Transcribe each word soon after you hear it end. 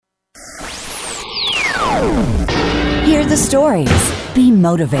Hear the stories. Be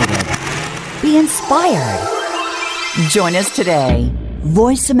motivated. Be inspired. Join us today.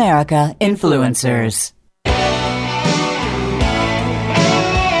 Voice America Influencers.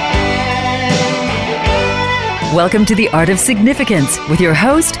 Welcome to The Art of Significance with your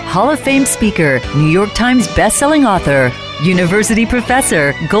host, Hall of Fame speaker, New York Times bestselling author, university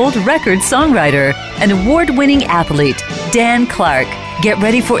professor, gold record songwriter, and award-winning athlete, Dan Clark. Get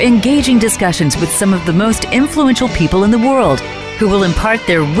ready for engaging discussions with some of the most influential people in the world who will impart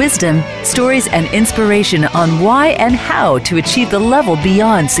their wisdom, stories, and inspiration on why and how to achieve the level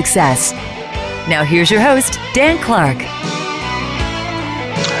beyond success. Now here's your host, Dan Clark.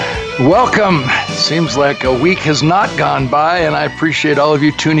 Welcome. Seems like a week has not gone by, and I appreciate all of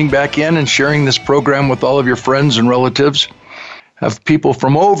you tuning back in and sharing this program with all of your friends and relatives. I have people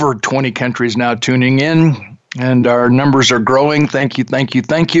from over 20 countries now tuning in, and our numbers are growing. Thank you, thank you,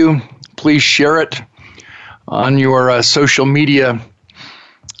 thank you. Please share it on your social media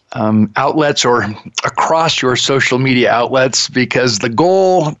outlets or across your social media outlets, because the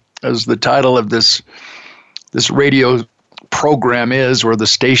goal, as the title of this radio program is, or the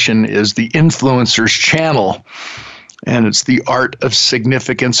station is, the Influencers Channel, and it's the art of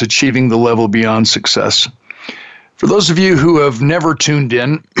significance, achieving the level beyond success. For those of you who have never tuned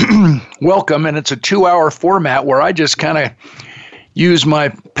in, welcome, and it's a 2-hour format where I just kind of use my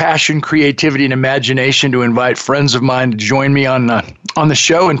passion, creativity, and imagination to invite friends of mine to join me on the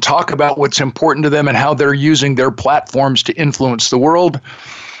show and talk about what's important to them and how they're using their platforms to influence the world.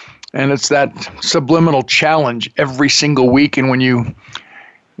 And it's that subliminal challenge every single week. And when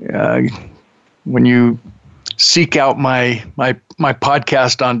you seek out my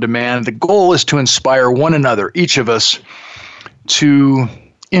podcast on demand, the goal is to inspire one another, each of us, to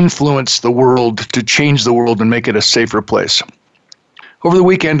influence the world, to change the world and make it a safer place. Over the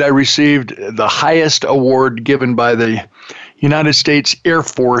weekend, I received the highest award given by the United States Air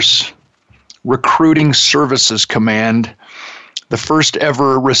Force Recruiting Services Command. The first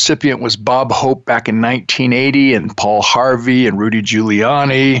ever recipient was Bob Hope back in 1980, and Paul Harvey and Rudy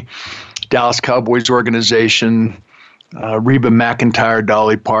Giuliani, Dallas Cowboys organization, Reba McEntire,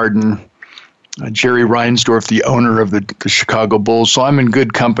 Dolly Parton, Jerry Reinsdorf, the owner of the Chicago Bulls. So I'm in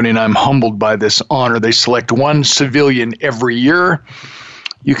good company, and I'm humbled by this honor. They select one civilian every year.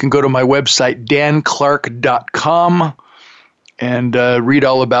 You can go to my website, danclark.com, and read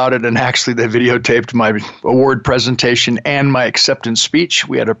all about it. And actually, they videotaped my award presentation and my acceptance speech.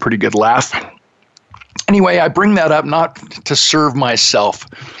 We had a pretty good laugh. Anyway, I bring that up not to serve myself,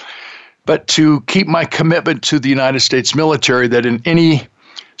 but to keep my commitment to the United States military, that in any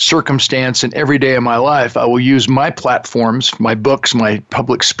circumstance and every day of my life, I will use my platforms, my books, my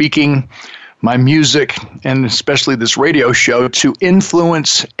public speaking, my music, and especially this radio show to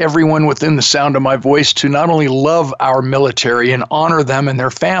influence everyone within the sound of my voice to not only love our military and honor them and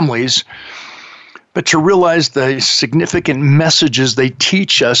their families, but to realize the significant messages they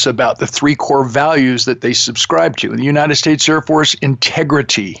teach us about the 3 core values that they subscribe to. In the United States Air Force,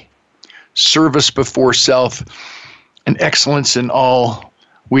 integrity, service before self, and excellence in all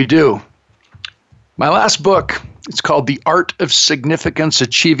we do. My last book, it's called The Art of Significance,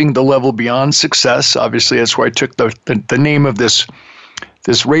 Achieving the Level Beyond Success. Obviously, that's where I took the name of this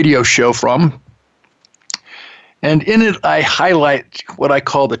radio show from. And in it, I highlight what I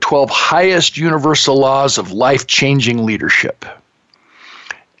call the 12 highest universal laws of life-changing leadership.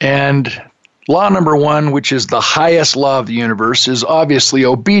 And law number 1, which is the highest law of the universe, is obviously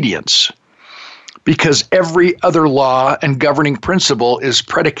obedience, because every other law and governing principle is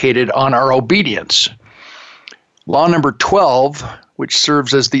predicated on our obedience. Law number 12, which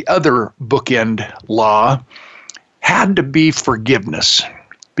serves as the other bookend law, had to be forgiveness.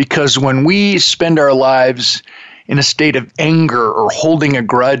 Because when we spend our lives in a state of anger or holding a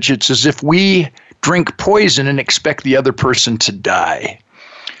grudge, it's as if we drink poison and expect the other person to die.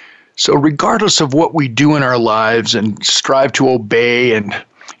 So regardless of what we do in our lives and strive to obey and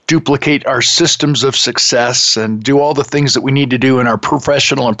duplicate our systems of success and do all the things that we need to do in our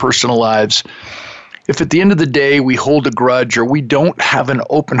professional and personal lives, if at the end of the day we hold a grudge or we don't have an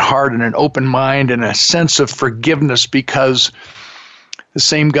open heart and an open mind and a sense of forgiveness because the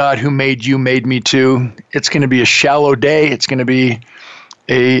same God who made you made me too, it's going to be a shallow day. It's going to be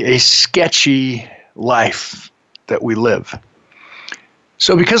a sketchy life that we live.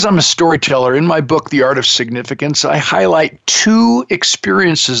 So because I'm a storyteller, in my book, The Art of Significance, I highlight 2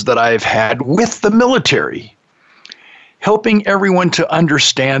 experiences that I've had with the military, helping everyone to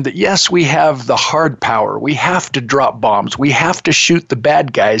understand that, yes, we have the hard power. We have to drop bombs. We have to shoot the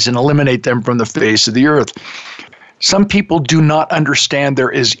bad guys and eliminate them from the face of the earth. Some people do not understand there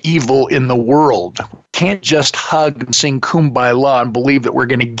is evil in the world. can't just hug and sing Kumbaya and believe that we're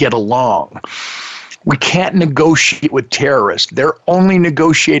going to get along. We can't negotiate with terrorists. Their only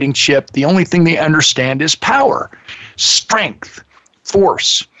negotiating chip, the only thing they understand is power, strength,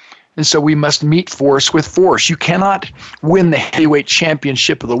 force. And so we must meet force with force. You cannot win the heavyweight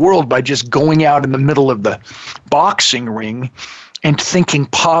championship of the world by just going out in the middle of the boxing ring and thinking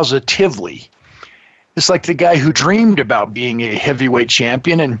positively. It's like the guy who dreamed about being a heavyweight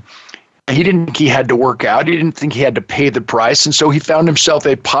champion, and he didn't think he had to work out. He didn't think he had to pay the price. And so he found himself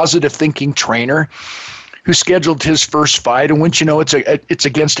a positive thinking trainer who scheduled his first fight. And once you know, it's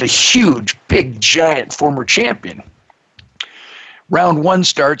against a huge, big, giant former champion. Round one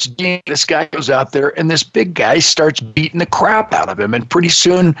starts, this guy goes out there, and this big guy starts beating the crap out of him. And pretty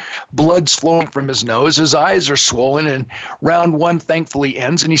soon, blood's flowing from his nose. His eyes are swollen, and round one thankfully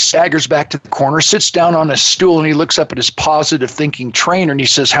ends, and he staggers back to the corner, sits down on a stool, and he looks up at his positive thinking trainer, and he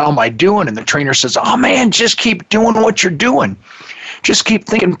says, "How am I doing?" And the trainer says, "Oh, man, just keep doing what you're doing. Just keep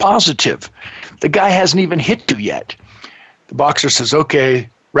thinking positive. The guy hasn't even hit you yet." The boxer says, "Okay."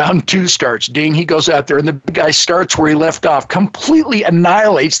 Round two starts. Ding, he goes out there, and the big guy starts where he left off, completely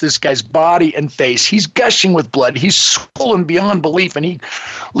annihilates this guy's body and face. He's gushing with blood. He's swollen beyond belief, and he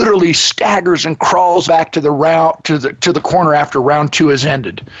literally staggers and crawls back to the corner after round two has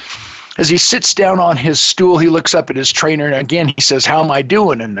ended. As he sits down on his stool, he looks up at his trainer, and again he says, "How am I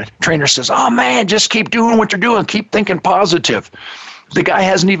doing?" And the trainer says, "Oh, man, just keep doing what you're doing. Keep thinking positive. The guy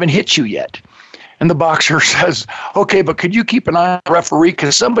hasn't even hit you yet." And the boxer says, "Okay, but could you keep an eye on the referee?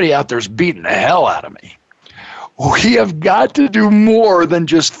 Because somebody out there is beating the hell out of me." We have got to do more than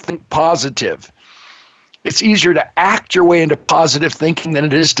just think positive. It's easier to act your way into positive thinking than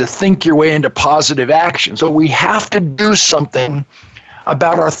it is to think your way into positive action. So we have to do something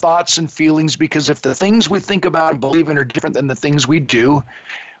about our thoughts and feelings, because if the things we think about and believe in are different than the things we do,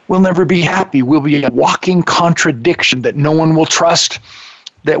 we'll never be happy. We'll be a walking contradiction that no one will trust,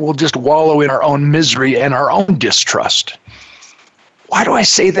 that will just wallow in our own misery and our own distrust. Why do I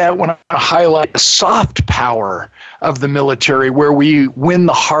say that when I highlight the soft power of the military, where we win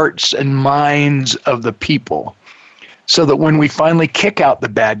the hearts and minds of the people, so that when we finally kick out the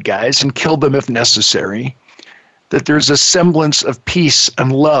bad guys and kill them if necessary, that there's a semblance of peace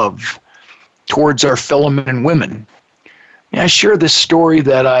and love towards our fellow men and women? I share this story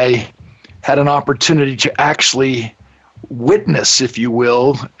that I had an opportunity to actually witness, if you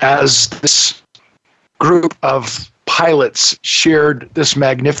will, as this group of pilots shared this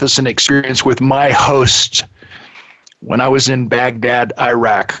magnificent experience with my host when I was in Baghdad,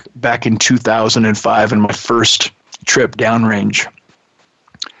 Iraq, back in 2005 in my first trip downrange.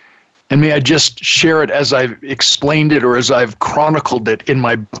 And may I just share it as I've explained it, or as I've chronicled it in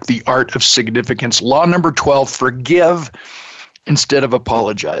my book, The Art of Significance. Law number 12, forgive instead of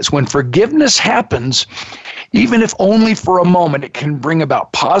apologize. When forgiveness happens, even if only for a moment, it can bring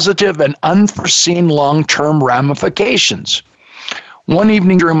about positive and unforeseen long-term ramifications. One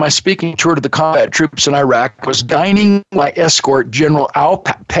evening during my speaking tour to the combat troops in Iraq, I was dining with my escort, General Al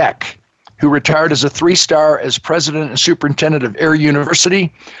Peck, who retired as a 3-star as president and superintendent of Air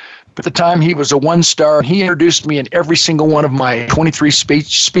University. At the time, he was a 1-star, and he introduced me in every single one of my 23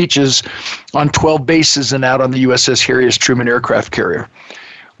 speeches on 12 bases and out on the USS Harry S. Truman aircraft carrier.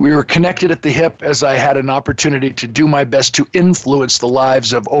 We were connected at the hip as I had an opportunity to do my best to influence the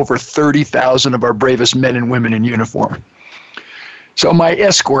lives of over 30,000 of our bravest men and women in uniform. So my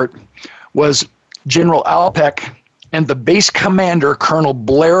escort was General Al Peck and the base commander, Colonel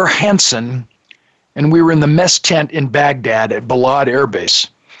Blair Hansen, and we were in the mess tent in Baghdad at Balad Air Base.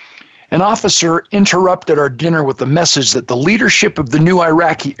 An officer interrupted our dinner with the message that the leadership of the new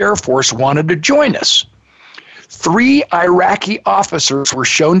Iraqi Air Force wanted to join us. 3 Iraqi officers were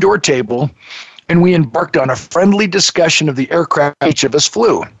shown to our table, and we embarked on a friendly discussion of the aircraft each of us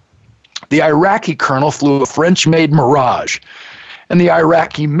flew. The Iraqi colonel flew a French-made Mirage, and the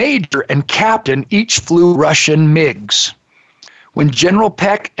Iraqi major and captain each flew Russian MiGs. When General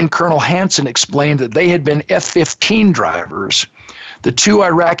Peck and Colonel Hansen explained that they had been F-15 drivers, the 2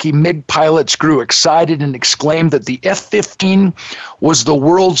 Iraqi MiG pilots grew excited and exclaimed that the F-15 was the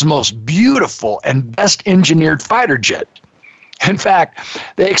world's most beautiful and best engineered fighter jet. In fact,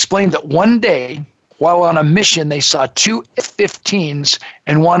 they explained that one day, while on a mission, they saw 2 F-15s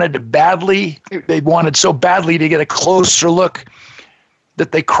and wanted so badly to get a closer look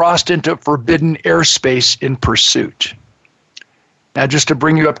that they crossed into forbidden airspace in pursuit. Now, just to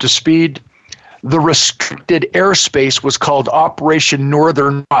bring you up to speed, the restricted airspace was called Operation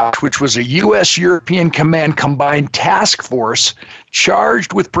Northern Watch, which was a U.S.-European Command combined task force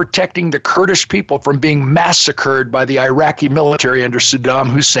charged with protecting the Kurdish people from being massacred by the Iraqi military under Saddam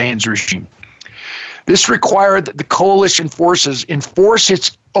Hussein's regime. This required that the coalition forces enforce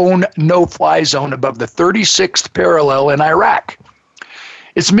its own no-fly zone above the 36th parallel in Iraq.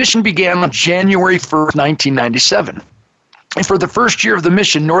 Its mission began on January 1st, 1997. And for the first year of the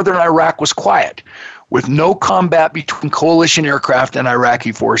mission, northern Iraq was quiet, with no combat between coalition aircraft and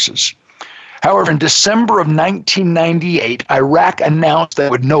Iraqi forces. However, in December of 1998, Iraq announced that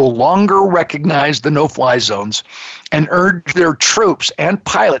it would no longer recognize the no-fly zones and urged their troops and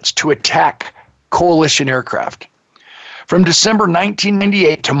pilots to attack coalition aircraft. From December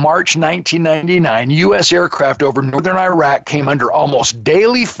 1998 to March 1999, U.S. aircraft over northern Iraq came under almost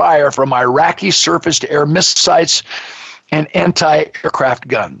daily fire from Iraqi surface-to-air missile sites and anti-aircraft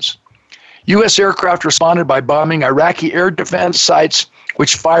guns. U.S. aircraft responded by bombing Iraqi air defense sites,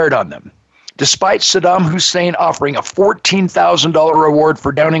 which fired on them. Despite Saddam Hussein offering a $14,000 reward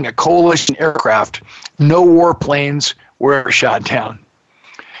for downing a coalition aircraft, no warplanes were ever shot down.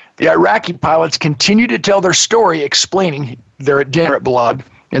 The Iraqi pilots continue to tell their story, explaining, they're at dinner at Balad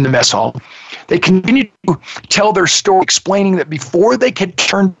in the mess hall. They continue to tell their story, explaining that before they could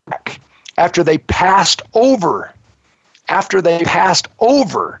turn back, after they passed over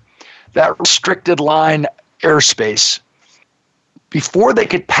that restricted line airspace, before they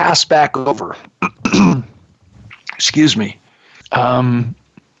could pass back over, excuse me, one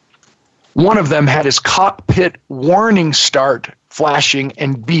of them had his cockpit warning start flashing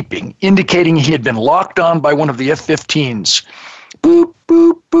and beeping, indicating he had been locked on by one of the F-15s. Boop,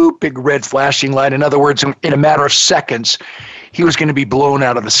 boop, boop, big red flashing light. In other words, in a matter of seconds, he was going to be blown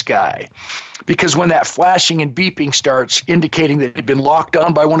out of the sky. Because when that flashing and beeping starts, indicating that he'd been locked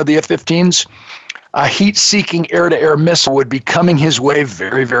on by one of the F-15s, a heat-seeking air-to-air missile would be coming his way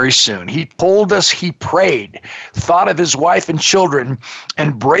very, very soon. He told us he prayed, thought of his wife and children,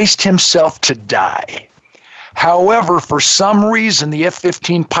 and braced himself to die. However, for some reason, the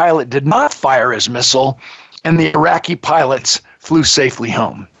F-15 pilot did not fire his missile, and the Iraqi pilots flew safely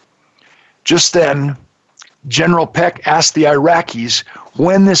home. Just then, General Peck asked the Iraqis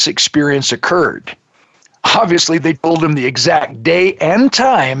when this experience occurred. Obviously, they told him the exact day and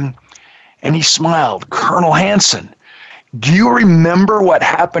time, and he smiled. Colonel Hansen, do you remember what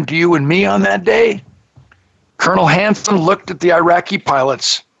happened to you and me on that day? Colonel Hansen looked at the Iraqi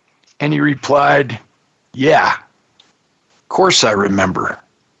pilots, and he replied, yeah, of course I remember.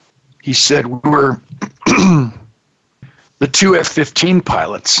 He said, we were the two F-15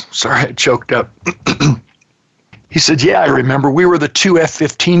 pilots. Sorry, I choked up. He said, yeah, I remember. We were the two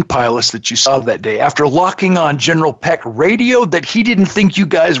F-15 pilots that you saw that day. After locking on, General Peck radioed that he didn't think you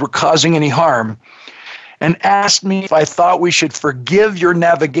guys were causing any harm and asked me if I thought we should forgive your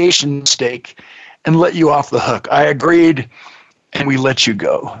navigation mistake and let you off the hook. I agreed, and we let you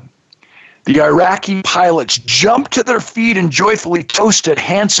go. The Iraqi pilots jumped to their feet and joyfully toasted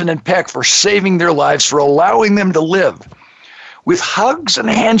Hansen and Peck for saving their lives, for allowing them to live. With hugs and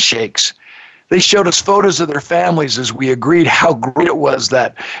handshakes, they showed us photos of their families as we agreed how great it was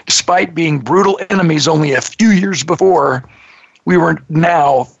that, despite being brutal enemies only a few years before, we were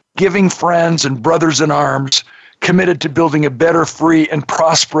now giving friends and brothers in arms, committed to building a better, free, and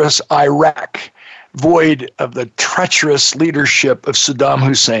prosperous Iraq, void of the treacherous leadership of Saddam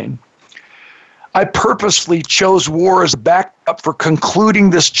Hussein. I purposefully chose war as a backup for concluding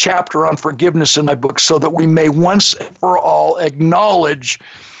this chapter on forgiveness in my book so that we may once and for all acknowledge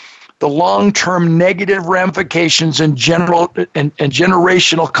the long-term negative ramifications and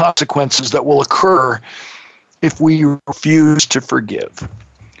generational consequences that will occur if we refuse to forgive.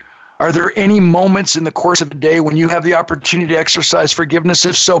 Are there any moments in the course of a day when you have the opportunity to exercise forgiveness?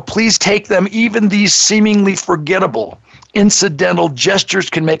 If so, please take them. Even these seemingly forgettable, incidental gestures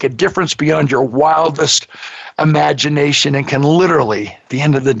can make a difference beyond your wildest imagination and can literally, at the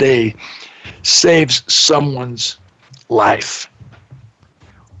end of the day, save someone's life.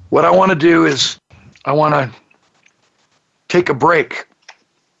 What I want to do is I want to take a break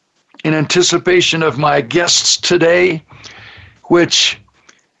in anticipation of my guests today, which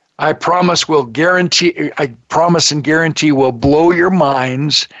I promise and guarantee will blow your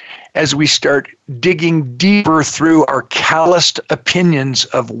minds as we start digging deeper through our calloused opinions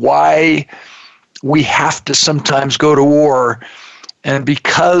of why we have to sometimes go to war. And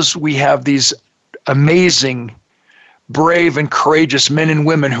because we have these amazing, brave and courageous men and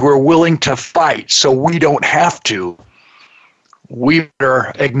women who are willing to fight so we don't have to, we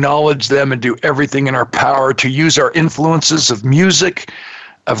better acknowledge them and do everything in our power to use our influences of music,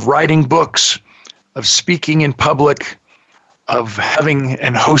 of writing books, of speaking in public, of having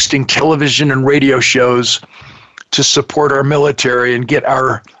and hosting television and radio shows to support our military and get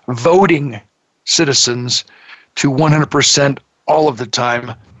our voting citizens to 100% all of the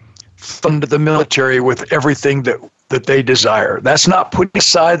time fund the military with everything that they desire. That's not putting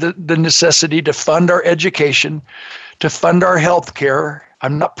aside the necessity to fund our education, to fund our health care.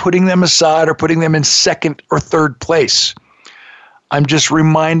 I'm not putting them aside or putting them in second or third place. I'm just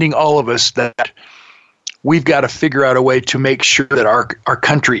reminding all of us that we've got to figure out a way to make sure that our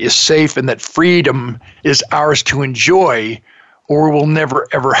country is safe and that freedom is ours to enjoy, or we'll never,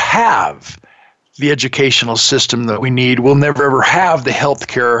 ever have the educational system that we need. We'll never, ever have the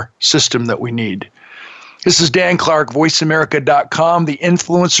healthcare system that we need. This is Dan Clark, VoiceAmerica.com, the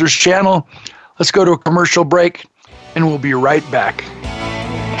Influencers Channel. Let's go to a commercial break, and we'll be right back.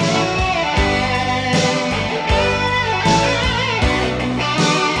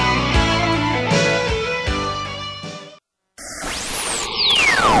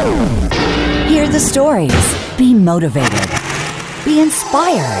 Hear the stories. Be motivated. Be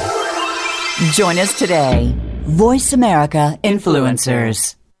inspired. Join us today. Voice America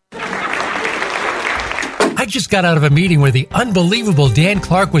Influencers. I just got out of a meeting where the unbelievable Dan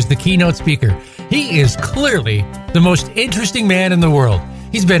Clark was the keynote speaker. He is clearly the most interesting man in the world.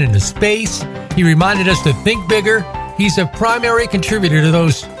 He's been into space. He reminded us to think bigger. He's a primary contributor to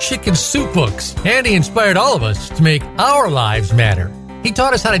those chicken soup books. And he inspired all of us to make our lives matter. He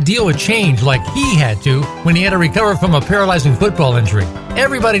taught us how to deal with change like he had to when he had to recover from a paralyzing football injury.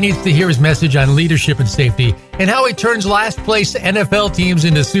 Everybody needs to hear his message on leadership and safety and how he turns last-place NFL teams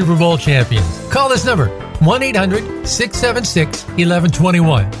into Super Bowl champions. Call this number,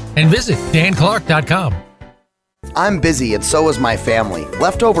 1-800-676-1121, and visit danclark.com. I'm busy and so is my family.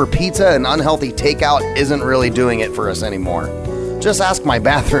 Leftover pizza and unhealthy takeout isn't really doing it for us anymore. Just ask my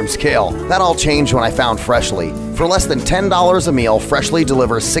bathroom scale. That all changed when I found Freshly. For less than $10 a meal, Freshly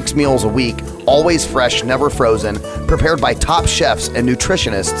delivers 6 meals a week, always fresh, never frozen, prepared by top chefs and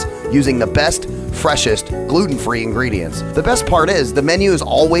nutritionists using the best, freshest, gluten-free ingredients. The best part is the menu is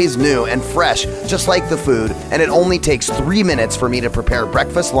always new and fresh, just like the food, and it only takes 3 minutes for me to prepare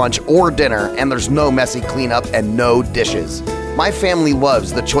breakfast, lunch, or dinner, and there's no messy cleanup and no dishes. My family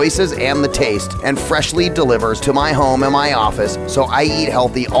loves the choices and the taste, and Freshly delivers to my home and my office, so I eat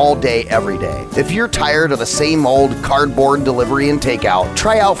healthy all day, every day. If you're tired of the same old cardboard delivery and takeout,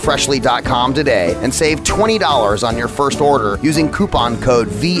 try out Freshly.com today and save $20 on your first order using coupon code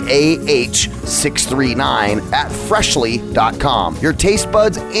VAH639 at Freshly.com. Your taste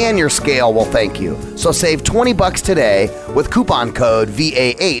buds and your scale will thank you. So save $20 today with coupon code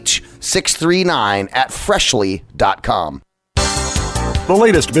VAH639 at Freshly.com. The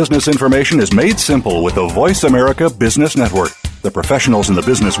latest business information is made simple with the Voice America Business Network. The professionals in the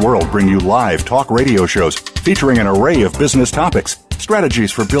business world bring you live talk radio shows featuring an array of business topics, strategies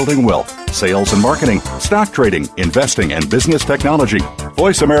for building wealth, sales and marketing, stock trading, investing, and business technology.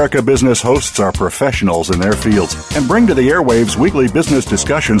 Voice America Business hosts are professionals in their fields and bring to the airwaves weekly business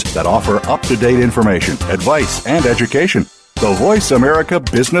discussions that offer up-to-date information, advice, and education. The Voice America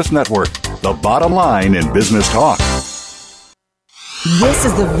Business Network, the bottom line in business talk. This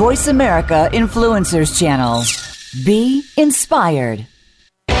is the Voice America Influencers Channel. Be inspired.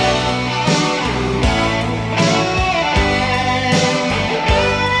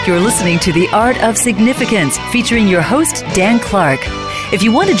 You're listening to The Art of Significance, featuring your host, Dan Clark. If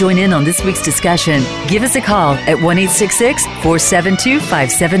you want to join in on this week's discussion, give us a call at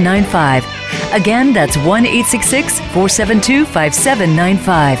 1-866-472-5795. Again, that's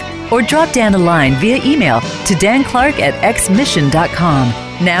 1-866-472-5795. Or drop Dan a line via email to danclark@xmission.com.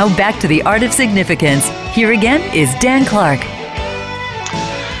 Now back to The Art of Significance. Here again is Dan Clark.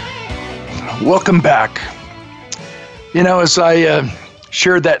 Welcome back. You know, as I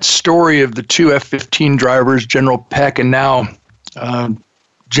shared that story of the two F-15 drivers, General Peck and now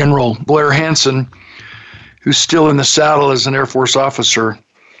General Blair Hanson, who's still in the saddle as an Air Force officer,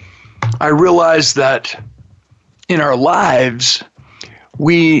 I realized that in our lives,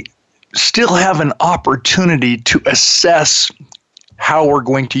 we still have an opportunity to assess how we're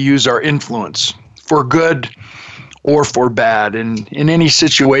going to use our influence for good or for bad. And in any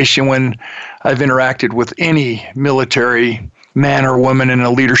situation when I've interacted with any military man or woman in a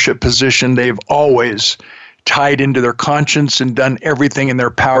leadership position, they've always tied into their conscience and done everything in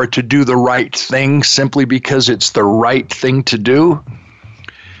their power to do the right thing simply because it's the right thing to do.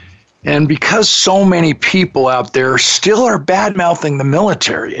 And because so many people out there still are bad-mouthing the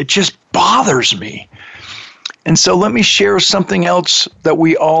military, it just bothers me. And so let me share something else that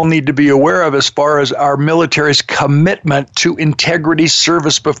we all need to be aware of as far as our military's commitment to integrity,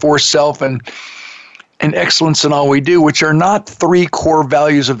 service before self, and excellence in all we do, which are not 3 core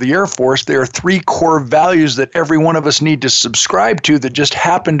values of the Air Force. They are 3 core values that every one of us need to subscribe to that just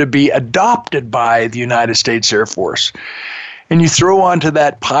happen to be adopted by the United States Air Force. and you throw onto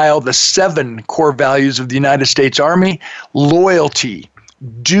that pile the 7 core values of the United States Army: loyalty,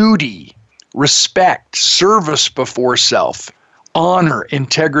 duty, respect, service before self, honor,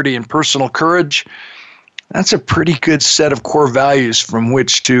 integrity, and personal courage. That's a pretty good set of core values from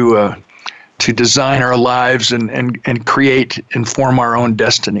which to design our lives and create and form our own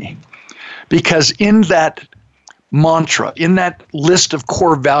destiny. Because in that mantra, in that list of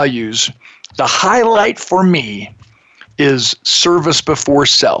core values, the highlight for me is service before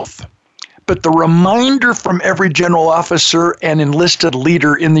self. But the reminder from every general officer and enlisted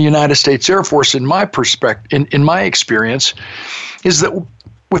leader in the United States Air Force, in my perspective, in my experience, is that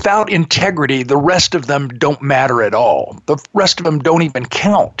without integrity, the rest of them don't matter at all. The rest of them don't even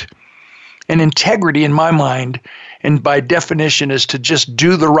count. And integrity, in my mind, and by definition, is to just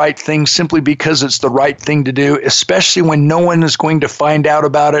do the right thing simply because it's the right thing to do, especially when no one is going to find out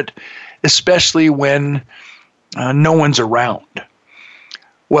about it, especially when no one's around.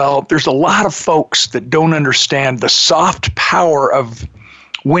 Well, there's a lot of folks that don't understand the soft power of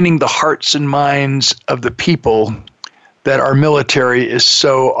winning the hearts and minds of the people that our military is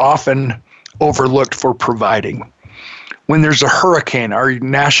so often overlooked for providing. When there's a hurricane, our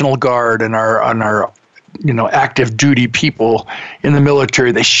National Guard and our active duty people in the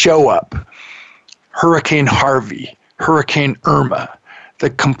military, they show up. Hurricane Harvey, Hurricane Irma, the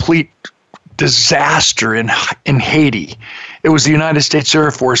complete disaster in Haiti. It was the United States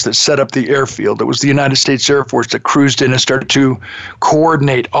Air Force that set up the airfield. It was the United States Air Force that cruised in and started to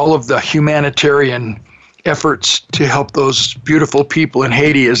coordinate all of the humanitarian efforts to help those beautiful people in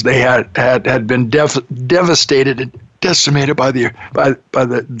Haiti as they had been devastated and decimated by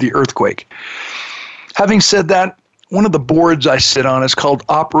the earthquake. Having said that, one of the boards I sit on is called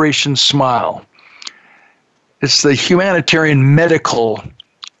Operation Smile. It's the humanitarian medical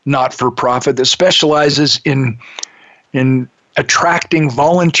not-for-profit that specializes in attracting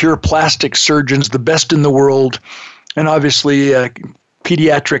volunteer plastic surgeons, the best in the world, and obviously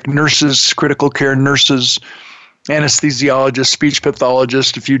pediatric nurses, critical care nurses, anesthesiologists, speech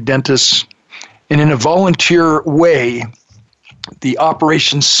pathologists, a few dentists. And in a volunteer way, the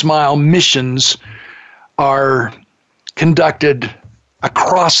Operation Smile missions are conducted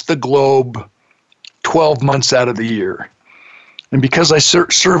across the globe 12 months out of the year. And because I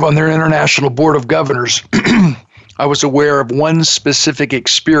serve on their International Board of Governors, I was aware of one specific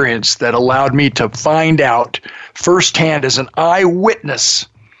experience that allowed me to find out firsthand as an eyewitness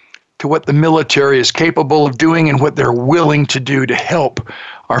to what the military is capable of doing and what they're willing to do to help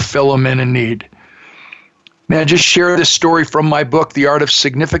our fellow men in need. May I just share this story from my book, The Art of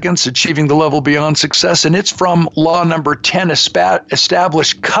Significance, Achieving the Level Beyond Success, and it's from law number 10,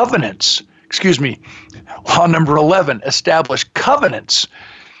 establish covenants. Law number 11, establish covenants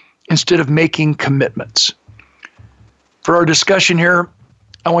instead of making commitments. For our discussion here,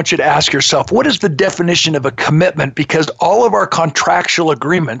 I want you to ask yourself, what is the definition of a commitment? Because all of our contractual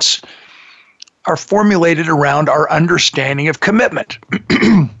agreements are formulated around our understanding of commitment.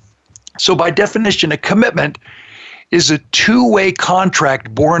 So by definition, a commitment is a two-way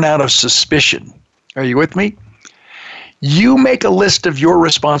contract born out of suspicion. Are you with me? You make a list of your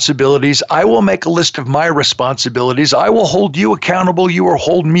responsibilities. I will make a list of my responsibilities. I will hold you accountable. You will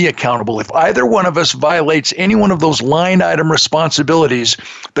hold me accountable. If either one of us violates any one of those line item responsibilities,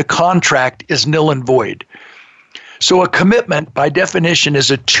 the contract is null and void. So a commitment, by definition, is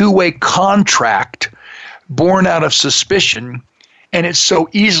a two-way contract born out of suspicion, and it's so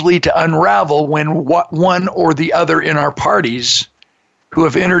easily to unravel when one or the other in our parties who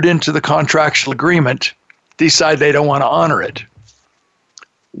have entered into the contractual agreement decide they don't want to honor it.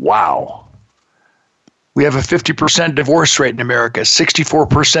 Wow. We have a 50% divorce rate in America,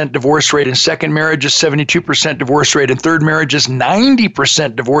 64% divorce rate in second marriages, 72% divorce rate in third marriages,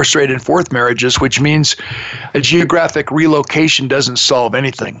 90% divorce rate in fourth marriages, which means a geographic relocation doesn't solve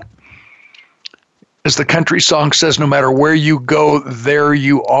anything. As the country song says, no matter where you go, there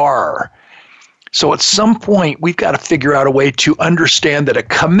you are. So at some point, we've got to figure out a way to understand that a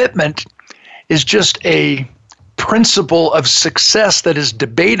commitment is just a principle of success that is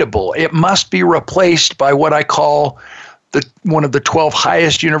debatable. It must be replaced by what I call one of the 12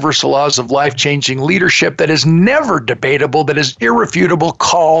 highest universal laws of life-changing leadership that is never debatable, that is irrefutable,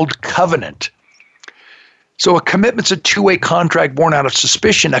 called covenant. So a commitment's a two-way contract born out of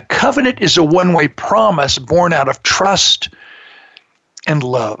suspicion. A covenant is a one-way promise born out of trust and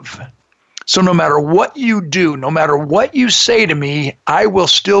love. So no matter what you do, no matter what you say to me, I will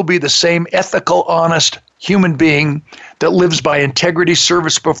still be the same ethical, honest human being that lives by integrity,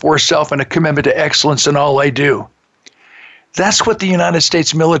 service before self, and a commitment to excellence in all I do. That's what the United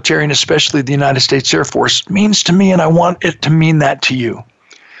States military, and especially the United States Air Force, means to me, and I want it to mean that to you.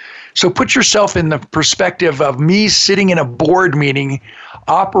 So put yourself in the perspective of me sitting in a board meeting,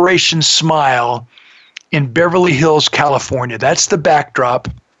 Operation Smile, in Beverly Hills, California. That's the backdrop.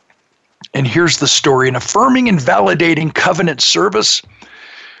 And here's the story. In affirming and validating covenant service,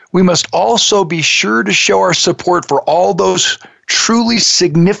 we must also be sure to show our support for all those truly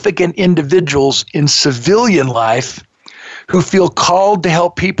significant individuals in civilian life who feel called to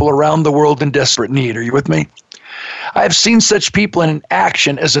help people around the world in desperate need. Are you with me? I have seen such people in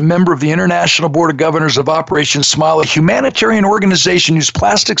action as a member of the International Board of Governors of Operation Smile, a humanitarian organization whose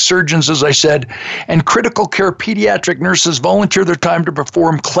plastic surgeons, as I said, and critical care pediatric nurses volunteer their time to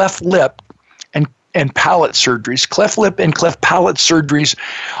perform cleft lip and palate surgeries, cleft lip and cleft palate surgeries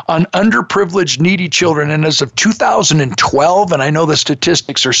on underprivileged, needy children. And as of 2012, and I know the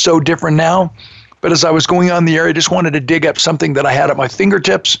statistics are so different now, but as I was going on the air, I just wanted to dig up something that I had at my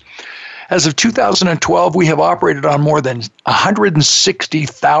fingertips. As of 2012, we have operated on more than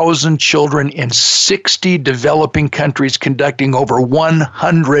 160,000 children in 60 developing countries, conducting over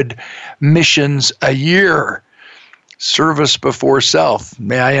 100 missions a year. Service before self.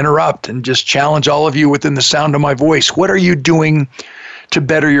 May I interrupt and just challenge all of you within the sound of my voice? What are you doing to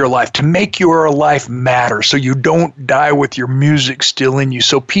better your life, to make your life matter so you don't die with your music still in you,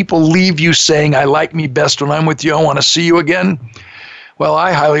 so people leave you saying, I like me best when I'm with you, I want to see you again? Well,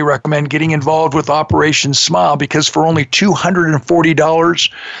 I highly recommend getting involved with Operation Smile, because for only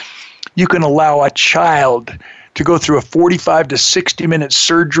 $240, you can allow a child to go through a 45 to 60 minute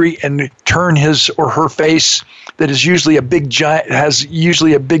surgery and turn his or her face that is usually a big giant, has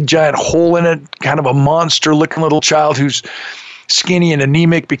usually a big giant hole in it, kind of a monster looking little child who's skinny and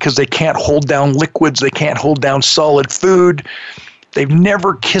anemic because they can't hold down liquids, they can't hold down solid food, they've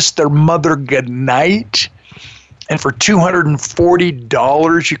never kissed their mother goodnight. And for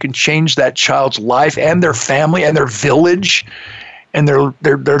 $240, you can change that child's life and their family and their village and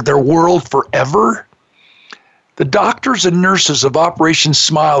their world forever. The doctors and nurses of Operation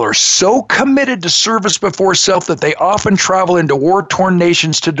Smile are so committed to service before self that they often travel into war-torn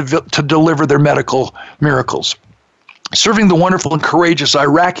nations to deliver their medical miracles. Serving the wonderful and courageous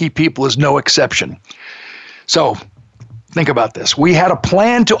Iraqi people is no exception. So, think about this. We had a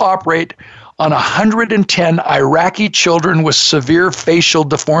plan to operate on 110 Iraqi children with severe facial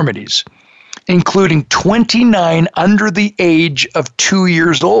deformities, including 29 under the age of 2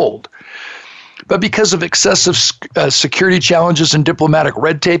 years old. But because of excessive security challenges and diplomatic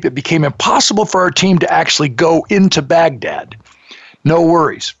red tape, it became impossible for our team to actually go into Baghdad. No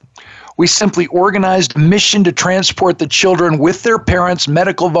worries. We simply organized a mission to transport the children with their parents,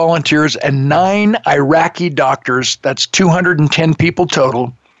 medical volunteers, and 9 Iraqi doctors, that's 210 people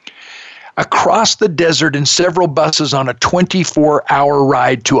total, across the desert in several buses on a 24-hour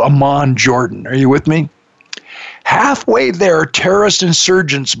ride to Amman, Jordan. Are you with me? Halfway there, terrorist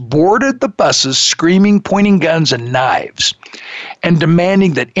insurgents boarded the buses, screaming, pointing guns and knives, and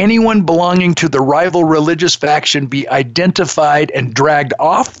demanding that anyone belonging to the rival religious faction be identified and dragged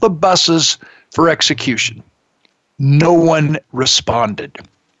off the buses for execution. No one responded.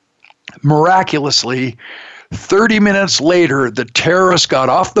 Miraculously, 30 minutes later, the terrorists got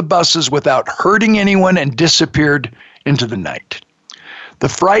off the buses without hurting anyone and disappeared into the night. The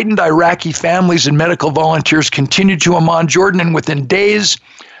frightened Iraqi families and medical volunteers continued to Amman, Jordan, and within days,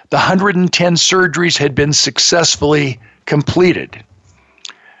 the 110 surgeries had been successfully completed.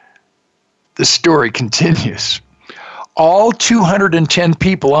 The story continues. All 210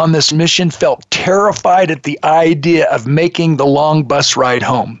 people on this mission felt terrified at the idea of making the long bus ride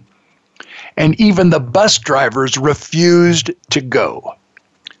home. And even the bus drivers refused to go.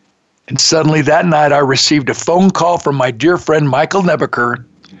 And suddenly that night I received a phone call from my dear friend Michael Nebaker,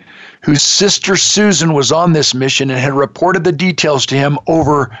 whose sister Susan was on this mission and had reported the details to him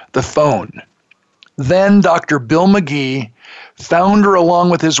over the phone. Then Dr. Bill McGee, founder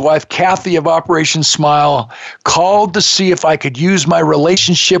along with his wife Kathy of Operation Smile, called to see if I could use my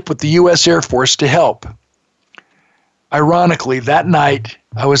relationship with the U.S. Air Force to help. Ironically, that night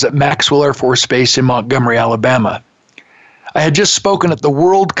I was at Maxwell Air Force Base in Montgomery, Alabama. I had just spoken at the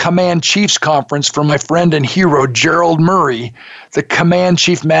World Command Chiefs Conference for my friend and hero, Gerald Murray, the Command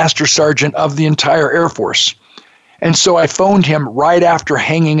Chief Master Sergeant of the entire Air Force. And so I phoned him right after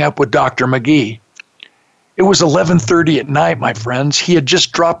hanging up with Dr. McGee. It was 11:30 at night, my friends. He had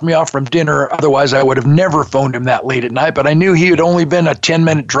just dropped me off from dinner. Otherwise, I would have never phoned him that late at night. But I knew he had only been a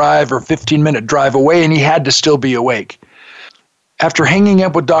 10-minute drive or 15-minute drive away, and he had to still be awake. After hanging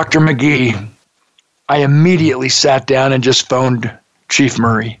up with Dr. McGee, I immediately sat down and just phoned Chief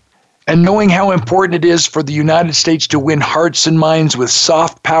Murray. And knowing how important it is for the United States to win hearts and minds with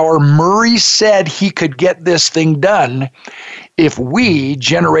soft power, Murray said he could get this thing done if we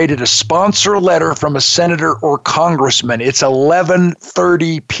generated a sponsor letter from a senator or congressman. It's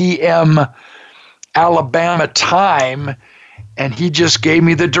 11:30 p.m. Alabama time, and he just gave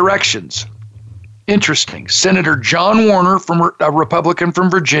me the directions. Interesting. Senator John Warner, a Republican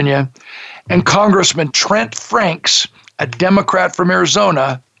from Virginia, and Congressman Trent Franks, a Democrat from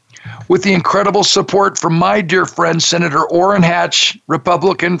Arizona, with the incredible support from my dear friend, Senator Orrin Hatch,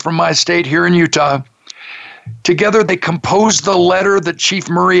 Republican from my state here in Utah. Together, they composed the letter that Chief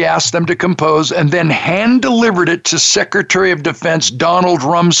Murray asked them to compose and then hand-delivered it to Secretary of Defense Donald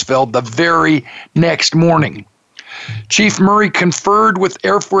Rumsfeld the very next morning. Chief Murray conferred with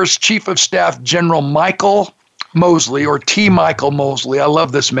Air Force Chief of Staff General Michael Mosley, or T. Michael Mosley. I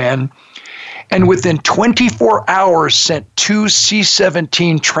love this man. And within 24 hours sent 2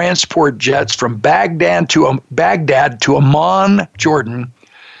 C-17 transport jets from Baghdad to Amman, Jordan,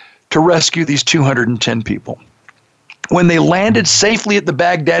 to rescue these 210 people. When they landed safely at the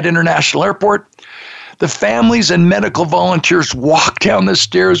Baghdad International Airport, the families and medical volunteers walked down the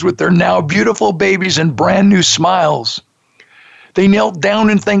stairs with their now beautiful babies and brand new smiles. They knelt down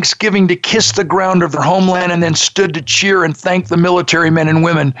in thanksgiving to kiss the ground of their homeland and then stood to cheer and thank the military men and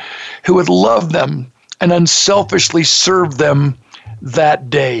women who had loved them and unselfishly served them that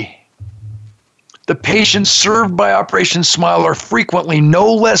day. The patients served by Operation Smile are frequently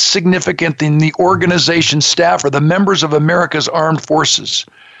no less significant than the organization staff or the members of America's armed forces.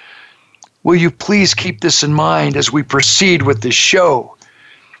 Will you please keep this in mind as we proceed with this show?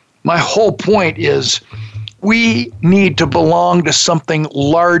 My whole point is, we need to belong to something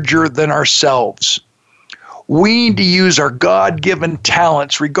larger than ourselves. We need to use our God-given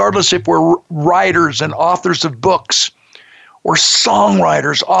talents, regardless if we're writers and authors of books, or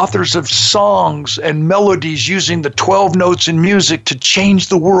songwriters, authors of songs and melodies using the 12 notes in music to change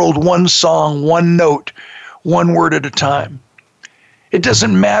the world one song, one note, one word at a time. It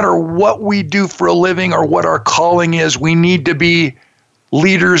doesn't matter what we do for a living or what our calling is. We need to be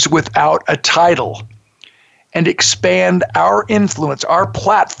leaders without a title and expand our influence, our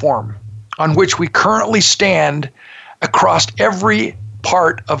platform on which we currently stand across every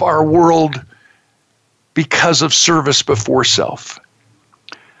part of our world because of service before self.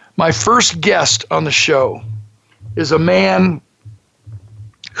 My first guest on the show is a man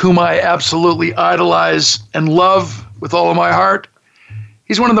whom I absolutely idolize and love with all of my heart.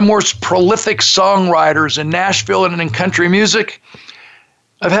 He's one of the most prolific songwriters in Nashville and in country music.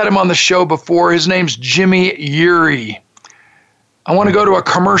 I've had him on the show before. His name's Jimmy Urey. I want to go to a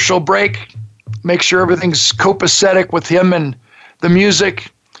commercial break, make sure everything's copacetic with him and the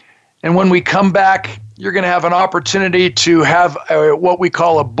music. And when we come back, you're going to have an opportunity to have what we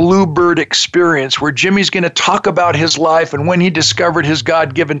call a Bluebird experience, where Jimmy's going to talk about his life and when he discovered his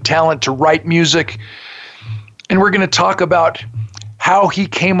God-given talent to write music. And we're going to talk about how he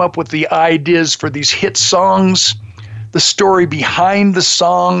came up with the ideas for these hit songs, the story behind the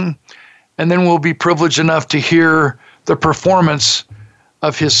song, and then we'll be privileged enough to hear the performance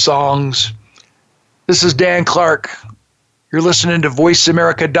of his songs. This is Dan Clark. You're listening to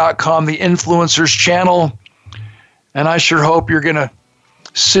VoiceAmerica.com, the Influencers channel, and I sure hope you're going to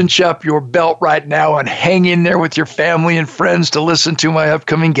cinch up your belt right now and hang in there with your family and friends to listen to my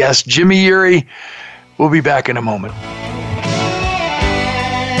upcoming guest, Jimmy Urey. We'll be back in a moment.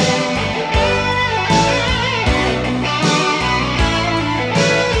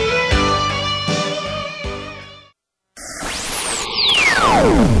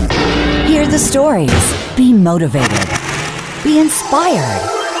 Hear the stories. Be motivated. Be inspired.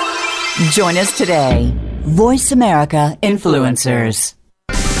 Join us today. Voice America Influencers.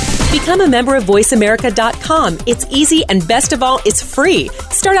 Become a member of VoiceAmerica.com. It's easy, and best of all, it's free.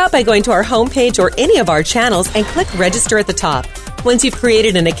 Start out by going to our homepage or any of our channels and click register at the top. Once you've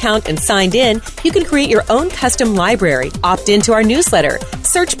created an account and signed in, you can create your own custom library, opt into our newsletter,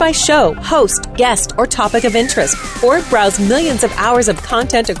 search by show, host, guest, or topic of interest, or browse millions of hours of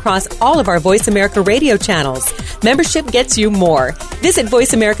content across all of our Voice America radio channels. Membership gets you more. Visit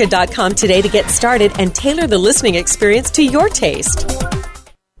VoiceAmerica.com today to get started and tailor the listening experience to your taste.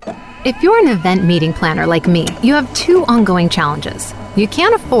 If you're an event meeting planner like me, you have two ongoing challenges. You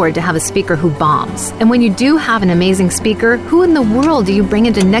can't afford to have a speaker who bombs. And when you do have an amazing speaker, who in the world do you bring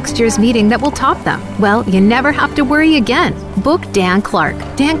into next year's meeting that will top them? Well, you never have to worry again. Book Dan Clark.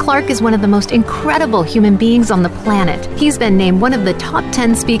 Dan Clark is one of the most incredible human beings on the planet. He's been named one of the top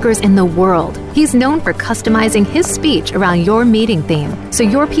 10 speakers in the world. He's known for customizing his speech around your meeting theme, so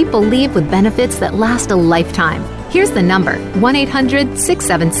your people leave with benefits that last a lifetime. Here's the number,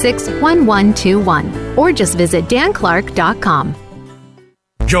 1-800-676-1121, or just visit danclark.com.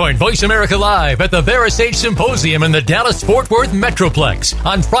 Join Voice America Live at the VeraStage Symposium in the Dallas-Fort Worth Metroplex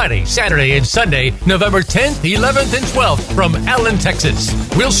on Friday, Saturday, and Sunday, November 10th, 11th, and 12th from Allen, Texas.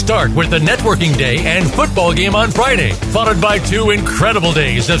 We'll start with the networking day and football game on Friday, followed by 2 incredible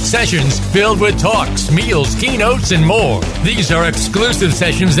days of sessions filled with talks, meals, keynotes, and more. These are exclusive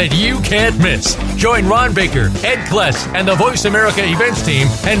sessions that you can't miss. Join Ron Baker, Ed Kless, and the Voice America events team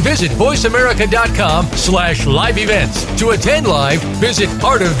and visit voiceamerica.com/live events. To attend live, visit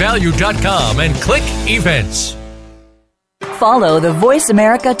artofvalue.com and click events. Follow the Voice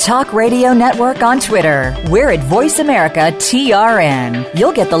America Talk Radio Network on Twitter. We're at Voice America TRN.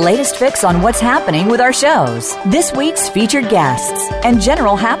 You'll get the latest fix on what's happening with our shows, this week's featured guests, and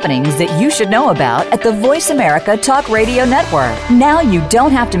general happenings that you should know about at the Voice America Talk Radio Network. Now you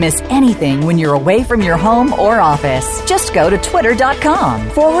don't have to miss anything when you're away from your home or office. Just go to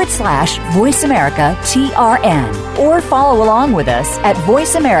twitter.com/Voice America TRN or follow along with us at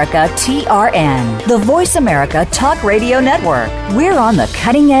Voice America TRN. The Voice America Talk Radio Network. We're on the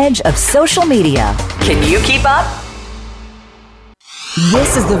cutting edge of social media. Can you keep up?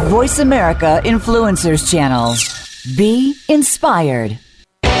 This is the Voice America Influencers Channel. Be inspired.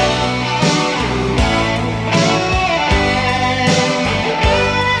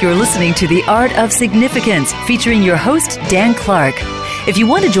 You're listening to The Art of Significance, featuring your host, Dan Clark. If you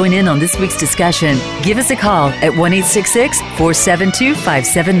want to join in on this week's discussion, give us a call at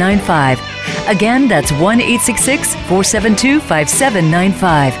 1-866-472-5795. Again, that's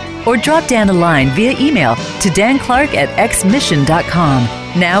 1-866-472-5795. Or drop Dan a line via email to danclark@xmission.com.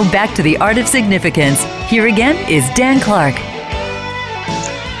 Now back to The Art of Significance. Here again is Dan Clark.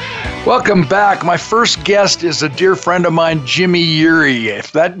 Welcome back. My first guest is a dear friend of mine, Jimmy Urey.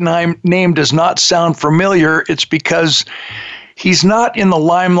 If that name does not sound familiar, it's because he's not in the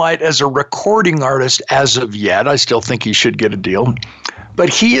limelight as a recording artist as of yet. I still think he should get a deal. But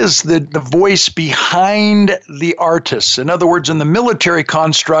he is the voice behind the artists. In other words, in the military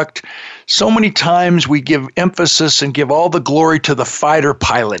construct, so many times we give emphasis and give all the glory to the fighter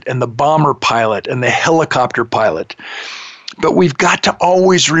pilot and the bomber pilot and the helicopter pilot. But we've got to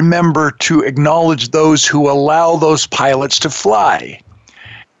always remember to acknowledge those who allow those pilots to fly.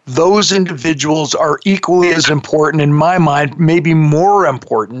 Those individuals are equally as important, in my mind, maybe more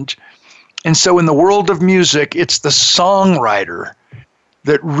important. And so in the world of music, it's the songwriter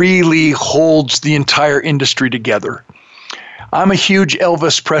that really holds the entire industry together. I'm a huge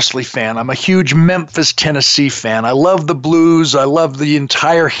Elvis Presley fan. I'm a huge Memphis, Tennessee fan. I love the blues. I love the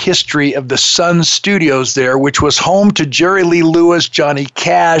entire history of the Sun Studios there, which was home to Jerry Lee Lewis, Johnny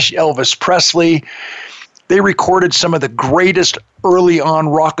Cash, Elvis Presley. They recorded some of the greatest early on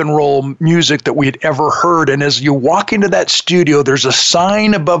rock and roll music that we had ever heard. And as you walk into that studio, there's a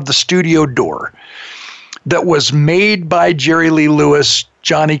sign above the studio door that was made by Jerry Lee Lewis,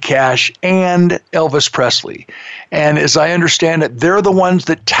 Johnny Cash, and Elvis Presley. And as I understand it, they're the ones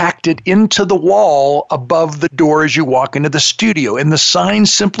that tacked it into the wall above the door as you walk into the studio. And the sign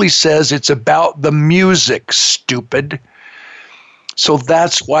simply says, "It's about the music, stupid." So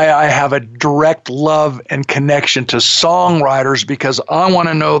that's why I have a direct love and connection to songwriters, because I want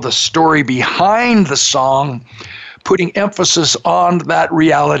to know the story behind the song, putting emphasis on that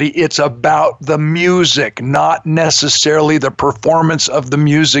reality. It's about the music, not necessarily the performance of the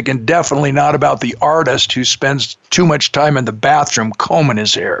music, and definitely not about the artist who spends too much time in the bathroom combing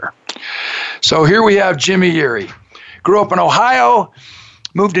his hair. So here we have Jimmy Urey. Grew up in Ohio,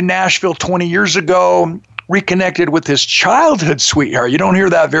 moved to Nashville 20 years ago, reconnected with his childhood sweetheart. You don't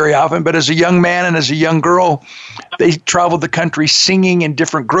hear that very often, but as a young man and as a young girl, they traveled the country singing in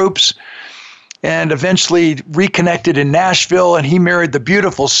different groups, and eventually reconnected in Nashville, and he married the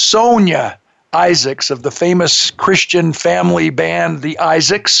beautiful Sonia Isaacs of the famous Christian family band, the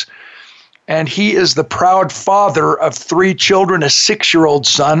Isaacs. And he is the proud father of 3 children, a 6-year-old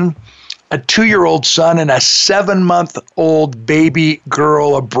son, a 2-year-old son, and a 7-month-old baby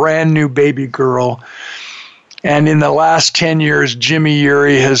girl, a brand new baby girl. And in the last 10 years, Jimmy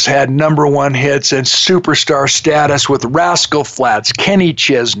Urey has had #1 hits and superstar status with Rascal Flatts, Kenny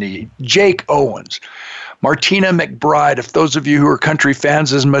Chesney, Jake Owens, Martina McBride, if those of you who are country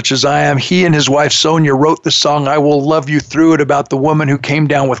fans as much as I am, he and his wife Sonia wrote the song I Will Love You Through It about the woman who came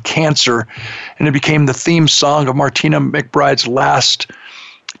down with cancer, and it became the theme song of Martina McBride's last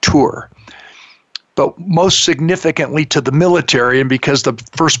tour. But most significantly to the military, and because the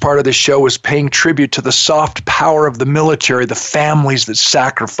first part of the show was paying tribute to the soft power of the military, the families that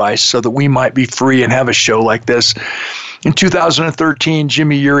sacrificed so that we might be free and have a show like this. In 2013,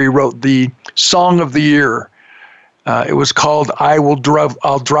 Jimmy Urey wrote the Song of the Year. It was called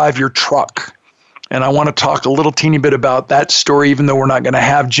I'll Drive Your Truck. And I want to talk a little teeny bit about that story, even though we're not going to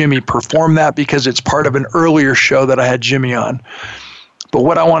have Jimmy perform that because it's part of an earlier show that I had Jimmy on. But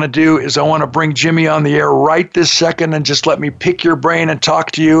what I want to do is I want to bring Jimmy on the air right this second and just let me pick your brain and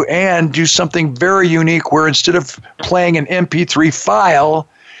talk to you and do something very unique where instead of playing an MP3 file,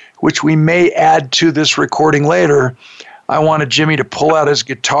 which we may add to this recording later, I wanted Jimmy to pull out his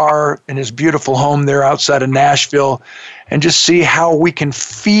guitar in his beautiful home there outside of Nashville and just see how we can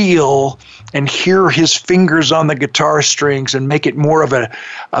feel and hear his fingers on the guitar strings and make it more of a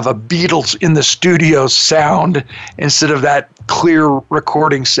Beatles in the studio sound instead of that clear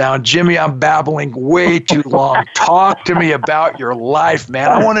recording sound. Jimmy, I'm babbling way too long. Talk to me about your life, man.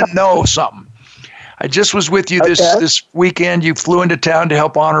 I want to know something. I just was with you this weekend. You flew into town to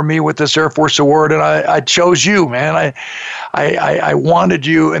help honor me with this Air Force Award, and I chose you, man. I wanted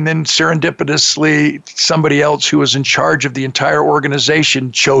you, and then serendipitously, somebody else who was in charge of the entire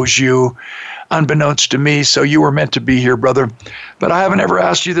organization chose you, unbeknownst to me, so you were meant to be here, brother. But I haven't ever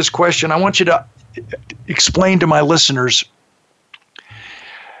asked you this question. I want you to explain to my listeners,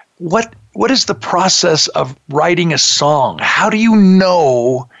 what is the process of writing a song? How do you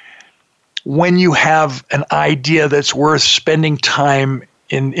know when you have an idea that's worth spending time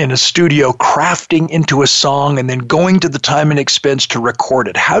in a studio crafting into a song and then going to the time and expense to record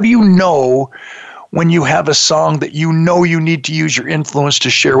it? How do you know when you have a song that you know you need to use your influence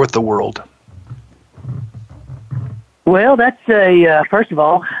to share with the world? Well, that's first of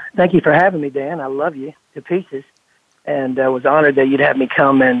all, thank you for having me, Dan. I love you to pieces, and I was honored that you'd have me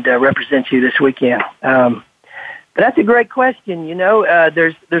come and represent you this weekend. But that's a great question. You know,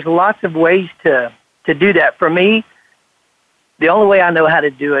 there's lots of ways to do that. For me, the only way I know how to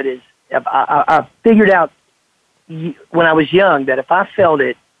do it is I figured out when I was young that if I felt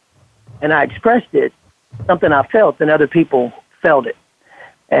it and I expressed it, something I felt, then other people felt it.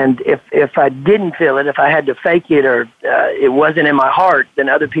 And if I didn't feel it, if I had to fake it or it wasn't in my heart, then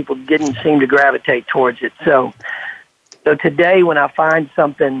other people didn't seem to gravitate towards it. So today when I find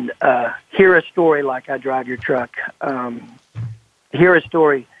something, hear a story like I Drive Your Truck, hear a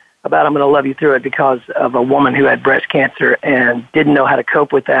story about I'm going to love you through it because of a woman who had breast cancer and didn't know how to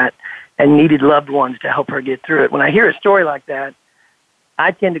cope with that and needed loved ones to help her get through it. When I hear a story like that,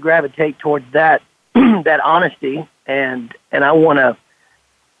 I tend to gravitate towards that that honesty, and I want to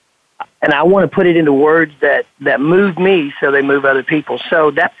put it into words that move me so they move other people.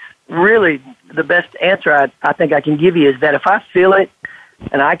 So that's really the best answer I think I can give you is that if I feel it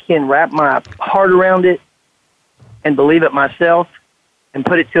and I can wrap my heart around it and believe it myself and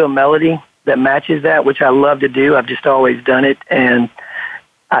put it to a melody that matches that, which I love to do. I've just always done it. And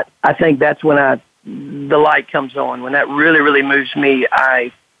I think that's when the light comes on. When that really, really moves me,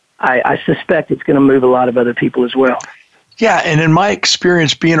 I suspect it's going to move a lot of other people as well. Yeah, and in my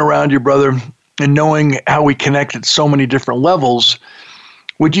experience being around you, brother, and knowing how we connect at so many different levels,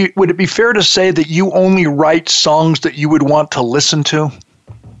 would it be fair to say that you only write songs that you would want to listen to?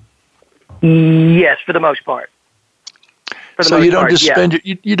 Yes, for the most part. So you don't just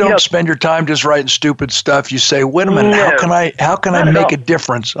spend your time just writing stupid stuff. You say, "Wait a minute, how can I make a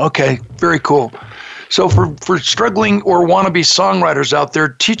difference?" Okay, very cool. So for struggling or wannabe songwriters out there,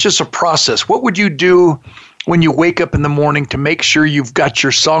 teach us a process. What would you do when you wake up in the morning to make sure you've got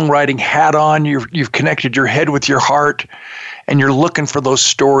your songwriting hat on, you've connected your head with your heart, and you're looking for those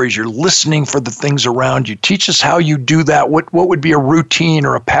stories, you're listening for the things around you? Teach us how you do that. What would be a routine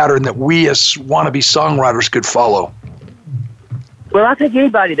or a pattern that we as wannabe songwriters could follow? Well, I think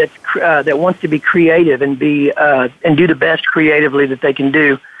anybody that wants to be creative and be and do the best creatively that they can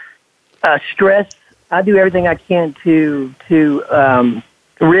do, stress. I do everything I can to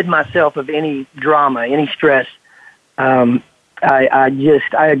rid myself of any drama, any stress. I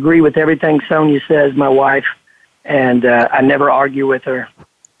agree with everything Sonia says, my wife, and I never argue with her.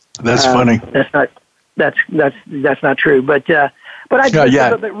 That's funny. That's not true. But I do.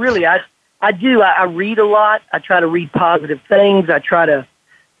 Yeah. But really, I do. I read a lot. I try to read positive things. I try to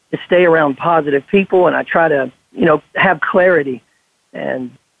stay around positive people, and I try to have clarity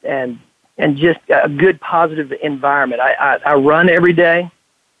and just a good positive environment. I run every day.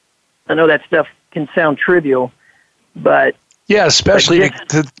 I know that stuff can sound trivial, but yeah, especially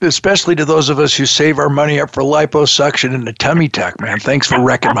to those of us who save our money up for liposuction and the tummy tuck, man. Thanks for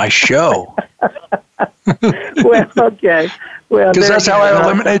wrecking my show. Well, okay. Well, because that's how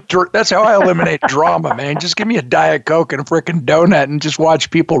I eliminate drama, man. Just give me a Diet Coke and a frickin' donut and just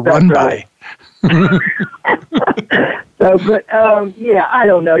watch people run by. Yeah, I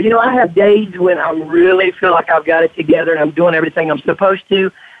don't know. I have days when I really feel like I've got it together and I'm doing everything I'm supposed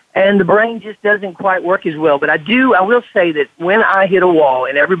to, and the brain just doesn't quite work as well. But I will say that when I hit a wall,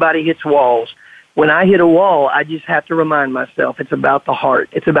 and everybody hits walls, when I hit a wall, I just have to remind myself it's about the heart.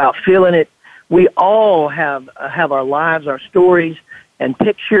 It's about feeling it. We all have our lives, our stories, and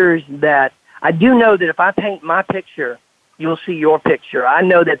pictures that I do know that if I paint my picture, you'll see your picture. I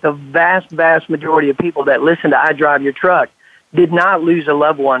know that the vast, vast majority of people that listen to I Drive Your Truck did not lose a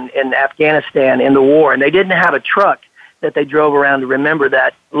loved one in Afghanistan in the war, and they didn't have a truck that they drove around to remember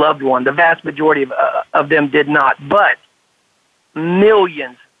that loved one. The vast majority of them did not, but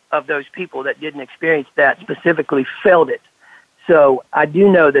millions of those people that didn't experience that specifically felt it. So I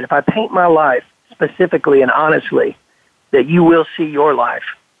do know that if I paint my life specifically and honestly, that you will see your life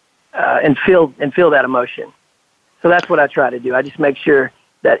and feel that emotion. So that's what I try to do. I just make sure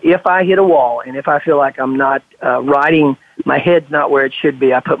that if I hit a wall and if I feel like I'm not riding, my head's not where it should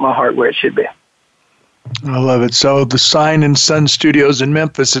be, I put my heart where it should be. I love it. So the Sign and Sun Studios in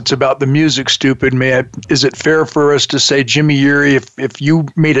Memphis, it's about the music, stupid. Is it fair for us to say, Jimmy Uri, if you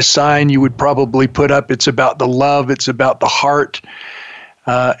made a sign, you would probably put up, it's about the love, it's about the heart,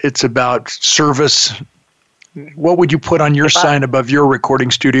 it's about service. What would you put on your sign above your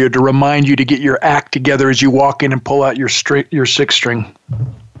recording studio to remind you to get your act together as you walk in and pull out your six string?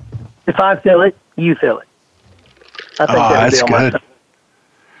 If I feel it, you feel it. I think that's good.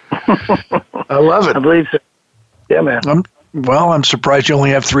 I love it. I believe so. Yeah, man. I'm surprised you only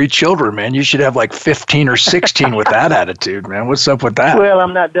have 3 children, man. You should have like 15 or 16 with that attitude, man. What's up with that? Well,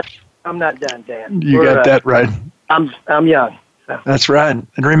 I'm not done, Dan. You got that right. I'm young. So. That's right.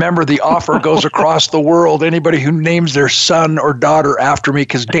 And remember, the offer goes across the world. Anybody who names their son or daughter after me,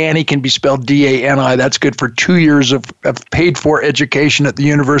 because Danny can be spelled D-A-N-I, that's good for 2 years of paid-for education at the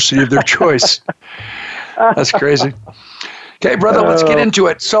university of their choice. That's crazy. Okay, brother, let's get into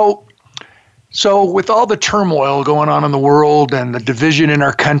it. So with all the turmoil going on in the world and the division in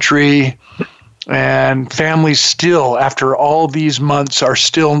our country, and families still, after all these months,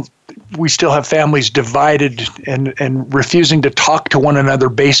 we still have families divided and refusing to talk to one another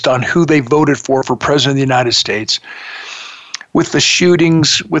based on who they voted for President of the United States. With the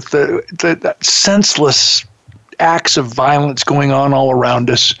shootings, with the senseless acts of violence going on all around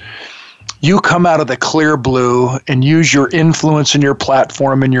us, you come out of the clear blue and use your influence and your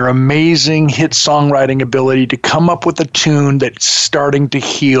platform and your amazing hit songwriting ability to come up with a tune that's starting to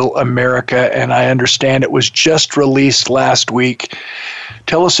heal America. And I understand it was just released last week.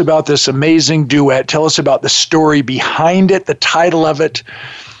 Tell us about this amazing duet. Tell us about the story behind it, the title of it.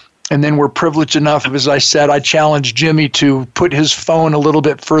 And then we're privileged enough, as I said, I challenged Jimmy to put his phone a little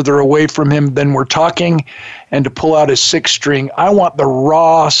bit further away from him than we're talking and to pull out his 6-string. I want the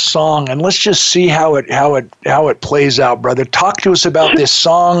raw song, and let's just see how it plays out, brother. Talk to us about this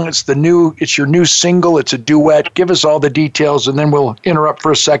song. It's your new single. It's a duet. Give us all the details, and then we'll interrupt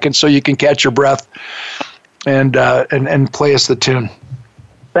for a second so you can catch your breath and play us the tune.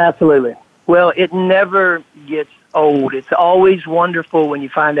 Absolutely. Well, it never gets old. It's always wonderful when you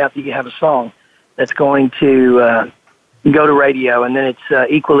find out that you have a song that's going to go to radio, and then it's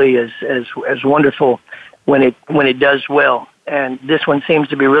equally as wonderful when it does well. And this one seems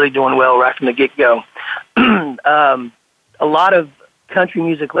to be really doing well right from the get-go. A lot of country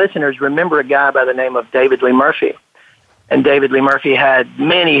music listeners remember a guy by the name of David Lee Murphy. And David Lee Murphy had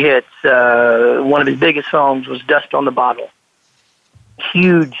many hits. One of his biggest songs was Dust on the Bottle.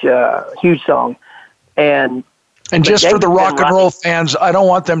 Huge song. And just for the rock and roll fans, I don't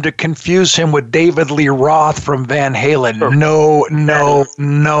want them to confuse him with David Lee Roth from Van Halen.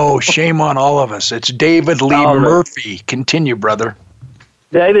 No. Shame on all of us. It's David Lee Murphy. Continue, brother.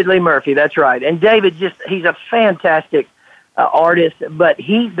 David Lee Murphy, that's right. And David, he's a fantastic artist, but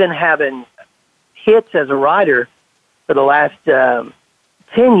he's been having hits as a writer for the last 10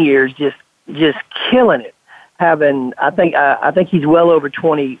 years, just killing it. I think he's well over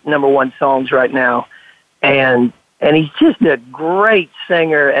 20 number one songs right now. And he's just a great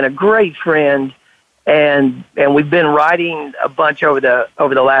singer and a great friend, and we've been writing a bunch over the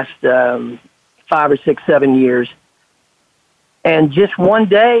last 5 or 6, 7 years. And just one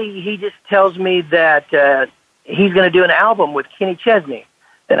day, he just tells me that he's going to do an album with Kenny Chesney,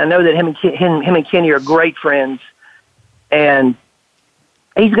 and I know that him and Kenny are great friends. And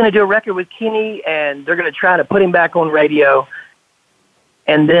he's going to do a record with Kenny, and they're going to try to put him back on radio.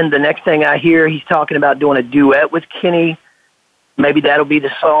 And then the next thing I hear, he's talking about doing a duet with Kenny. Maybe that'll be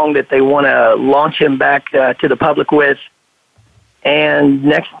the song that they want to launch him back to the public with. And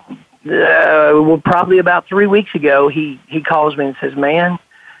next, probably about 3 weeks ago, he calls me and says, "Man,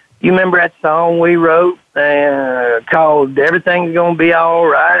 you remember that song we wrote called Everything's Gonna Be All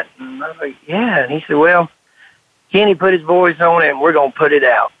Right?" And I was like, "Yeah." And he said, "Well, Kenny put his voice on it, and we're going to put it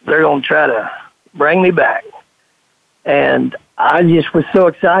out. They're going to try to bring me back." And I just was so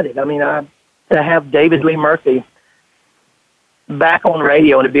excited. I mean, to have David Lee Murphy back on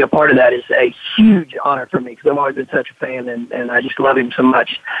radio and to be a part of that is a huge honor for me because I've always been such a fan, and I just love him so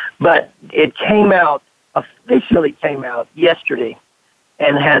much. But it officially came out yesterday,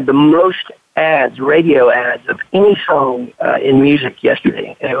 and had the most radio ads of any song in music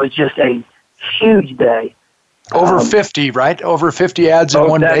yesterday. And it was just a huge day. Over 50, right? Over 50 ads in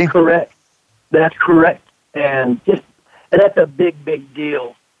one day? That's correct. That's correct. And that's a big, big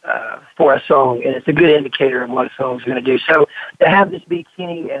deal for a song, and it's a good indicator of what a song's going to do. So to have this be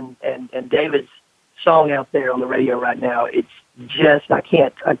Kenny and David's song out there on the radio right now, it's just, I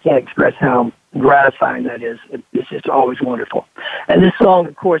can't express how gratifying that is. It's just always wonderful. And this song,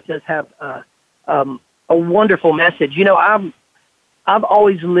 of course, does have a wonderful message. You know, I've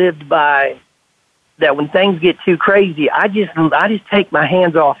always lived by that when things get too crazy, I just take my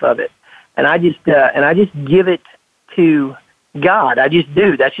hands off of it, and I just give it to God. I just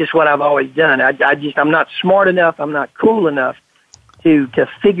do. That's just what I've always done. I'm not smart enough. I'm not cool enough to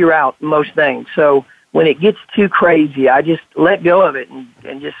figure out most things. So when it gets too crazy, I just let go of it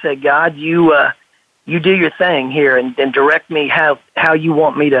and just say, "God, you do your thing here and direct me how you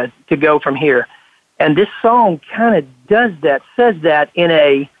want me to go from here." And this song kind of does that, says that in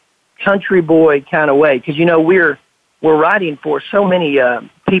a country boy kind of way, because, you know, we're writing for so many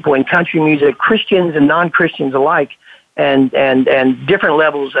people in country music, Christians and non-Christians alike, and different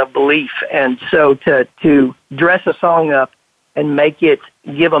levels of belief. And so to dress a song up and make it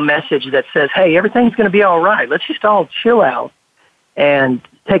give a message that says, "Hey, everything's going to be all right. Let's just all chill out and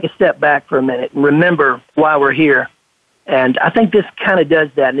take a step back for a minute and remember why we're here." And I think this kind of does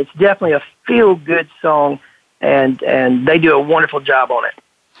that, and it's definitely a feel-good song, and they do a wonderful job on it.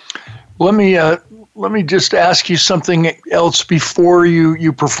 Let me just ask you something else before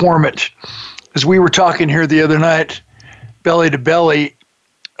you perform it. As we were talking here the other night, belly to belly,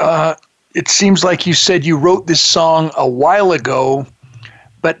 it seems like you said you wrote this song a while ago,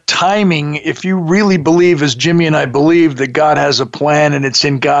 but timing, if you really believe, as Jimmy and I believe, that God has a plan and it's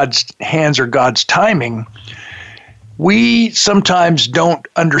in God's hands or God's timing, we sometimes don't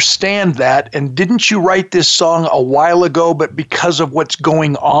understand that. And didn't you write this song a while ago, but because of what's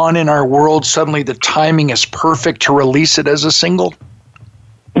going on in our world, suddenly the timing is perfect to release it as a single?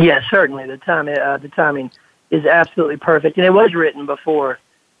 Yes, certainly. The timing is absolutely perfect. And it was written before.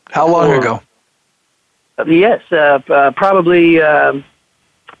 How long ago? Yes, probably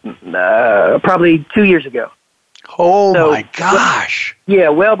 2 years ago. Oh, so, my gosh. Yeah,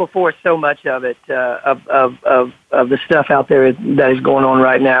 well before so much of it, of the stuff out there that is going on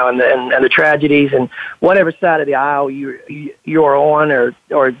right now, and the tragedies, and whatever side of the aisle you're on, or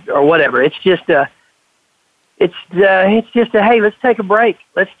whatever. It's just a hey, let's take a break,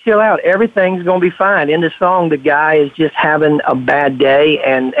 let's chill out, everything's going to be fine. In the song, the guy is just having a bad day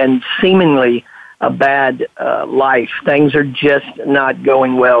and seemingly a bad life. Things are just not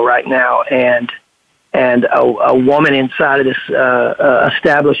going well right now, and a woman inside of this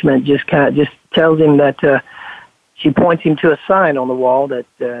establishment just tells him that she points him to a sign on the wall that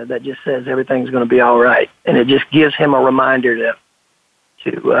just says everything's going to be all right, and it just gives him a reminder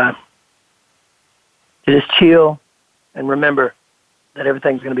to just chill and remember that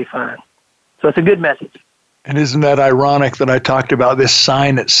everything's going to be fine. So it's a good message. And isn't that ironic that I talked about this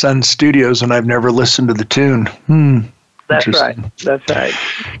sign at Sun Studios and I've never listened to the tune? That's right. That's right.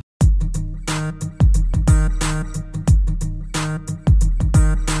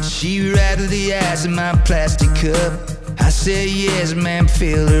 She rattled the ice in my plastic cup. I said, yes, man,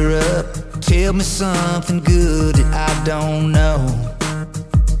 fill her up. Tell me something good that I don't know.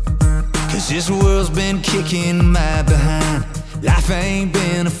 'Cause this world's been kicking my behind. Life ain't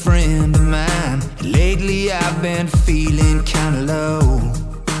been a friend of mine. Lately I've been feeling kinda low.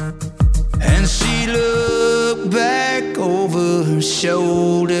 And she looked back over her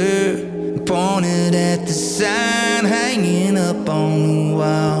shoulder, pointed at the sign hanging up on the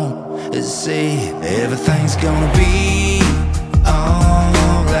wall. It said, everything's gonna be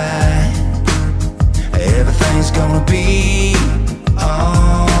alright. Everything's gonna be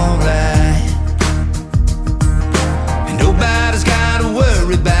alright. And nobody's gotta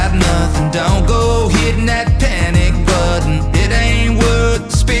worry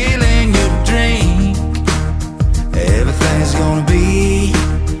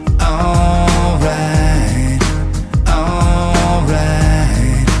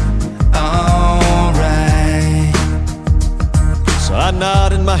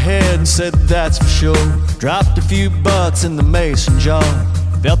and said that's for sure. Dropped a few bucks in the mason jar.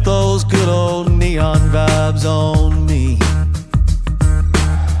 Felt those good old neon vibes on me.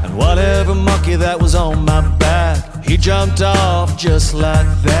 And whatever monkey that was on my back, he jumped off just like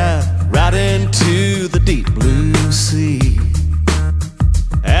that, right into the deep blue sea.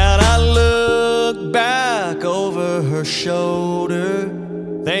 And I looked back over her shoulder,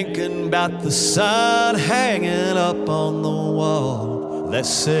 thinking about the sign hanging up on the wall that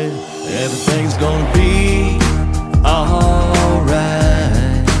said, everything's gonna be alright.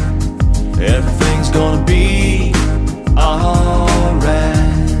 Everything's gonna be alright.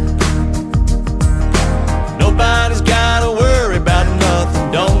 Nobody's gotta worry about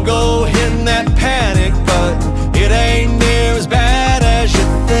nothing. Don't go hitting that panic button. It ain't near as bad as you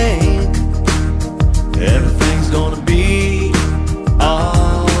think. Everything's gonna be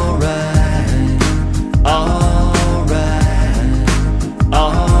alright. Alright.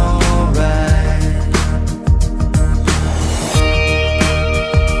 Alright.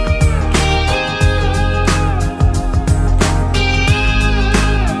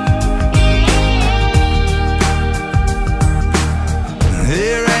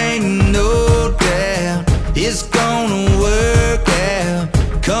 There ain't no doubt it's gonna work out.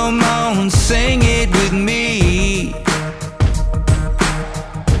 Come on, sing it with me.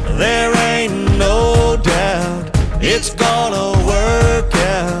 There ain't no doubt it's gonna work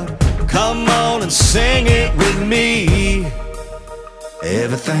out. Come on and sing it with me.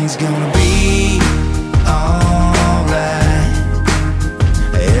 Everything's gonna be alright.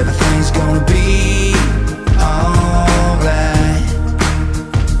 Everything's gonna be alright.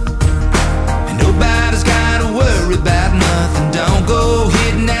 And nobody's gotta worry about nothing. Don't go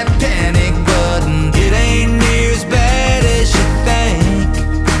hitting that panic button. It ain't near as bad as you think.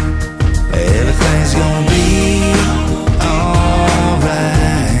 Everything's gonna be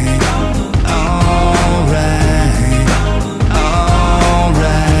alright. Alright.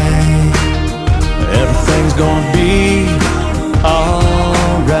 Alright. Everything's gonna be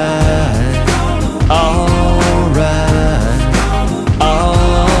alright. Alright.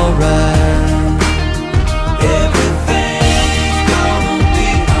 Alright. Everything's gonna be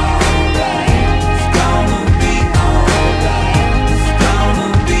alright. It's gonna be alright. It's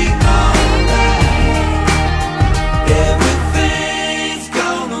gonna be alright. Everything's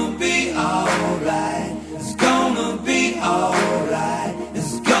gonna be alright. It's gonna be alright.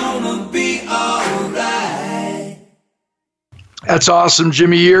 It's gonna be alright. That's awesome,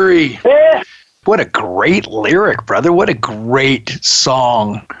 Jimmy Urey. Yeah. What a great lyric, brother. What a great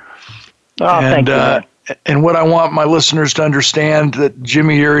song. Oh, thank you, man. And what I want my listeners to understand, that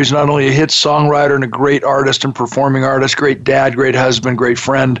Jimmy Urey is not only a hit songwriter and a great artist and performing artist, great dad, great husband, great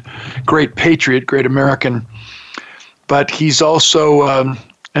friend, great patriot, great American, but he's also an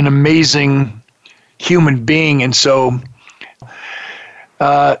amazing human being. And so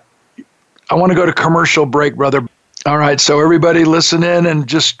I want to go to commercial break, brother. All right, so everybody listen in and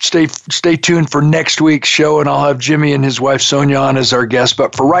just stay tuned for next week's show, and I'll have Jimmy and his wife Sonia on as our guest.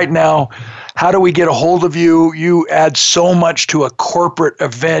 But for right now, how do we get a hold of you? You add so much to a corporate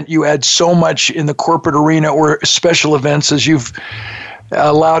event. You add so much in the corporate arena or special events, as you've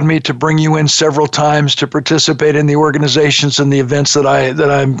allowed me to bring you in several times to participate in the organizations and the events that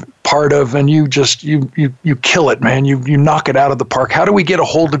I'm part of, and you kill it, man. You knock it out of the park. How do we get a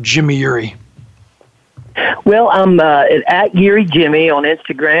hold of Jimmy Urey? Well, I'm at Urey Jimmy on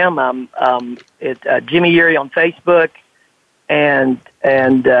Instagram. I'm at Jimmy Urey on Facebook, and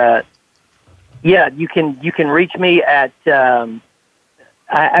yeah, you can reach me at. I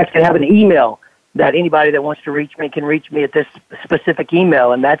actually have an email that anybody that wants to reach me can reach me at this specific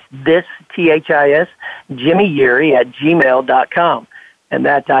email, and that's THIS Jimmy Urey at gmail.com, and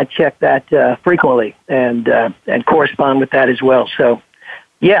that I check that frequently and correspond with that as well. So,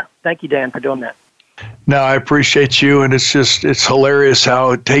 yeah, thank you, Dan, for doing that. No, I appreciate you, and it's hilarious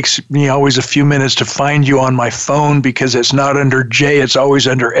how it takes me always a few minutes to find you on my phone, because it's not under J, it's always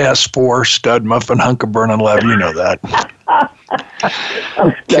under S for Stud Muffin Hunk of Burnin' Love. You know that.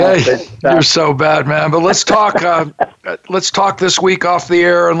 Okay, you're so bad, man. But let's talk. Let's talk this week off the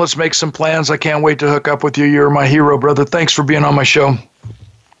air, and let's make some plans. I can't wait to hook up with you. You're my hero, brother. Thanks for being on my show.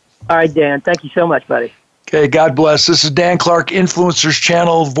 All right, Dan. Thank you so much, buddy. Okay, God bless. This is Dan Clark, Influencers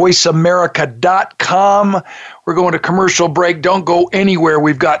Channel, VoiceAmerica.com. We're going to commercial break. Don't go anywhere.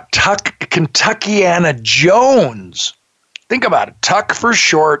 We've got Kentuckiana Jones. Think about it, Tuck for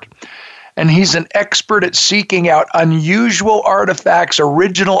short. And he's an expert at seeking out unusual artifacts,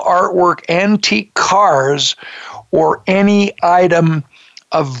 original artwork, antique cars, or any item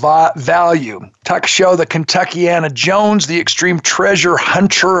of value. Tuck show, the Kentuckiana Jones, the Extreme Treasure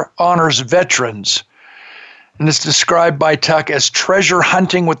Hunter, honors veterans. And it's described by Tuck as treasure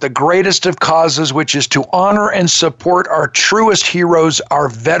hunting with the greatest of causes, which is to honor and support our truest heroes, our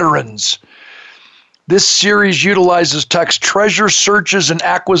veterans. This series utilizes Tuck's treasure searches and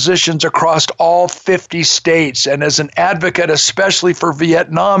acquisitions across all 50 states. And as an advocate, especially for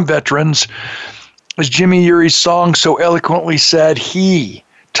Vietnam veterans, as Jimmy Urey's song so eloquently said,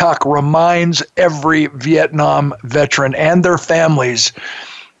 Tuck, reminds every Vietnam veteran and their families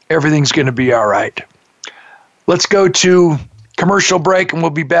everything's going to be all right. Let's go to commercial break, and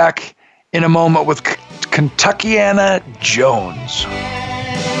we'll be back in a moment with Kentuckiana Jones.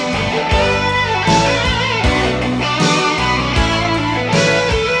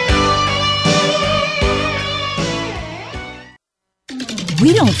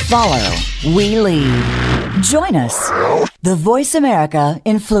 We don't follow, we lead. Join us, the Voice America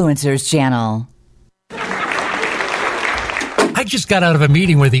Influencers Channel. I just got out of a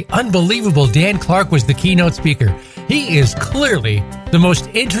meeting where the unbelievable Dan Clark was the keynote speaker. He is clearly the most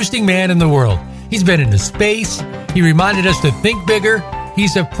interesting man in the world. He's been into space. He reminded us to think bigger.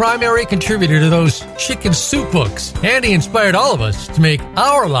 He's a primary contributor to those chicken soup books. And he inspired all of us to make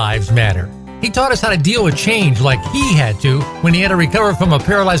our lives matter. He taught us how to deal with change like he had to when he had to recover from a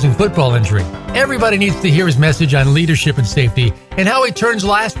paralyzing football injury. Everybody needs to hear his message on leadership and safety and how he turns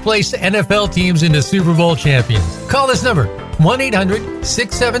last-place NFL teams into Super Bowl champions. Call this number,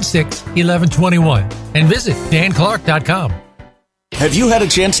 1-800-676-1121, and visit danclark.com. Have you had a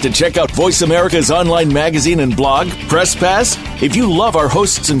chance to check out Voice America's online magazine and blog, Press Pass? If you love our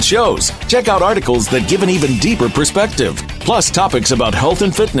hosts and shows, check out articles that give an even deeper perspective. Plus topics about health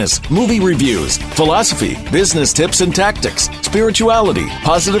and fitness, movie reviews, philosophy, business tips and tactics, spirituality,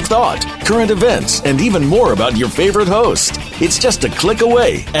 positive thought, current events, and even more about your favorite host. It's just a click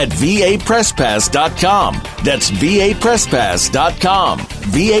away at vapresspass.com. That's vapresspass.com.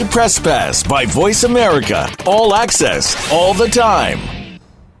 VA Press Pass by Voice America. All access, all the time.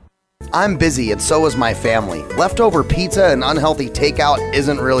 I'm busy and so is my family. Leftover pizza and unhealthy takeout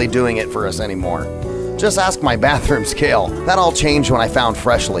isn't really doing it for us anymore. Just ask my bathroom scale. That all changed when I found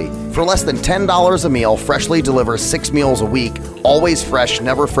Freshly. For less than $10 a meal, Freshly delivers 6 meals a week, always fresh,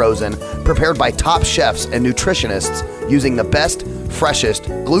 never frozen, prepared by top chefs and nutritionists using the best, freshest,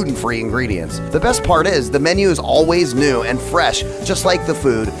 gluten-free ingredients. The best part is the menu is always new and fresh, just like the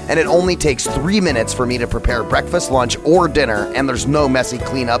food, and it only takes 3 minutes for me to prepare breakfast, lunch, or dinner, and there's no messy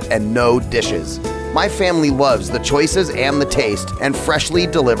cleanup and no dishes. My family loves the choices and the taste, and Freshly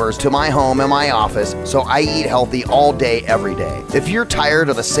delivers to my home and my office, so I eat healthy all day, every day. If you're tired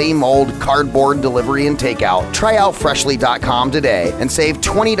of the same old cardboard delivery and takeout, try out Freshly.com today and save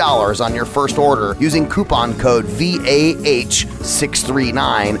 $20 on your first order using coupon code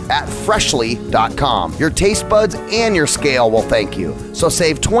VAH639 at Freshly.com. Your taste buds and your scale will thank you. So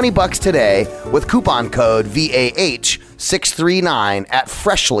save $20 today with coupon code VAH639 at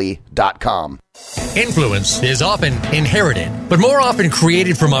Freshly.com. Influence is often inherited, but more often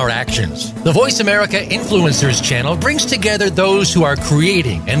created from our actions. The Voice America Influencers Channel brings together those who are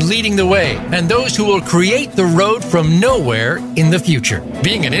creating and leading the way, and those who will create the road from nowhere in the future.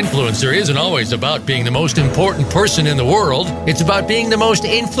 Being an influencer isn't always about being the most important person in the world. It's about being the most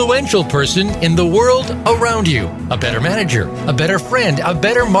influential person in the world around you. A better manager, a better friend, a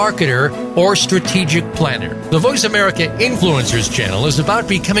better marketer, or strategic planner. The Voice America Influencers Channel is about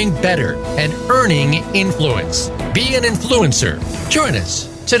becoming better and earning influence. Be an influencer. Join us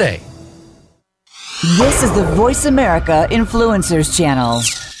today. This is the Voice America Influencers Channel.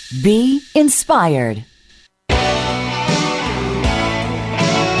 Be inspired.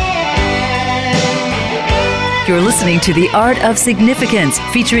 You're listening to The Art of Significance,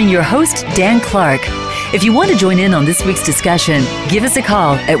 featuring your host, Dan Clark. If you want to join in on this week's discussion, give us a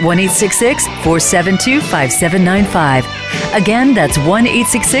call at 1-866-472-5795. Again, that's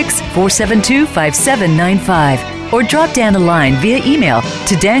 1-866-472-5795. Or drop Dan a line via email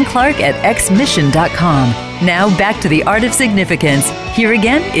to danclark@xmission.com. Now back to The Art of Significance. Here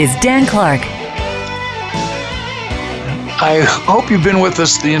again is Dan Clark. I hope you've been with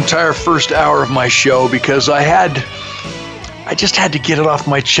us the entire first hour of my show, because I just had to get it off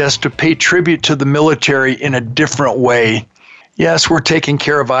my chest to pay tribute to the military in a different way. Yes, we're taking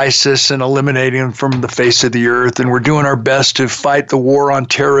care of ISIS and eliminating them from the face of the earth, and we're doing our best to fight the war on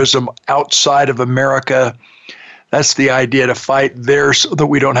terrorism outside of America. That's the idea, to fight there so that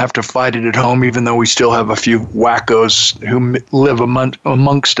we don't have to fight it at home, even though we still have a few wackos who live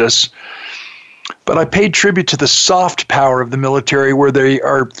amongst us. But I paid tribute to the soft power of the military, where they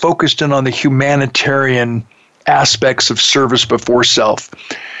are focused in on the humanitarian aspects of service before self,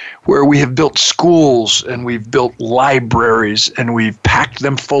 where we have built schools and we've built libraries and we've packed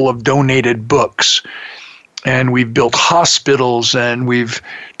them full of donated books, and we've built hospitals and we've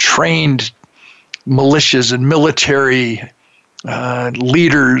trained militias and military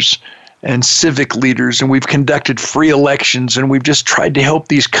leaders and civic leaders, and we've conducted free elections, and we've just tried to help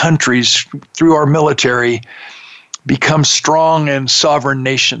these countries through our military become strong and sovereign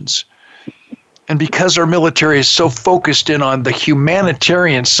nations. And because our military is so focused in on the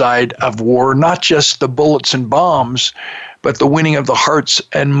humanitarian side of war, not just the bullets and bombs, but the winning of the hearts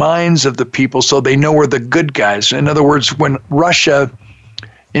and minds of the people so they know we're the good guys. In other words, when Russia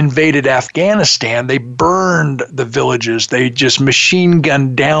invaded Afghanistan, they burned the villages. They just machine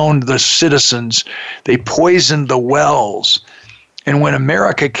gunned down the citizens. They poisoned the wells. And when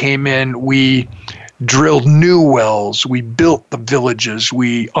America came in, we drilled new wells. We built the villages.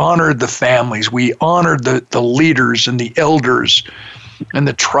 We honored the families. We honored the leaders and the elders and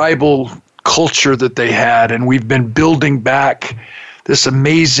the tribal culture that they had. And we've been building back this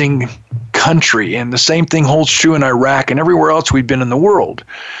amazing country. And the same thing holds true in Iraq and everywhere else we've been in the world.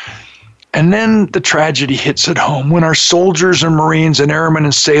 And then the tragedy hits at home when our soldiers and Marines and airmen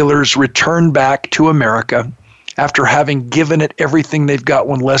and sailors return back to America after having given it everything they've got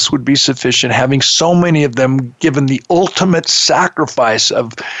when less would be sufficient, having so many of them given the ultimate sacrifice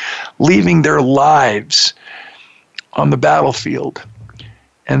of leaving their lives on the battlefield.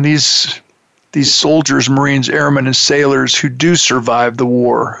 And these soldiers, Marines, airmen, and sailors who do survive the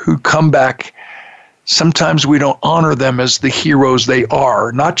war, who come back, sometimes we don't honor them as the heroes they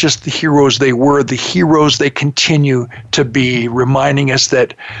are, not just the heroes they were, the heroes they continue to be, reminding us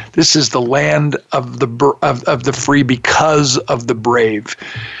that this is the land of the free because of the brave.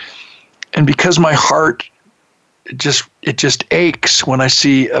 And because my heart it just aches when I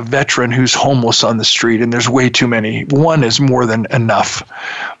see a veteran who's homeless on the street, and there's way too many. One is more than enough.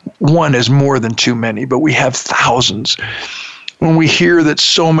 One is more than too many, but we have thousands. When we hear that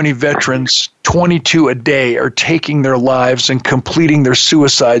so many veterans, 22 a day, are taking their lives and completing their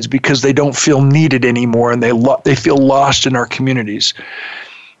suicides because they don't feel needed anymore and they feel lost in our communities,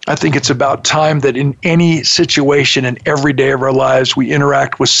 I think it's about time that in any situation in every day of our lives, we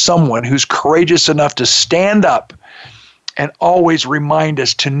interact with someone who's courageous enough to stand up and always remind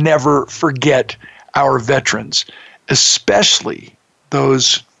us to never forget our veterans, especially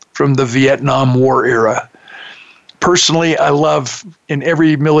those from the Vietnam War era. Personally, I love, in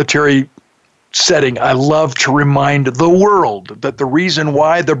every military setting, I love to remind the world that the reason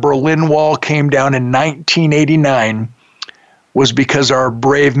why the Berlin Wall came down in 1989 was because our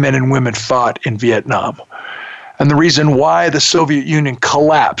brave men and women fought in Vietnam. And the reason why the Soviet Union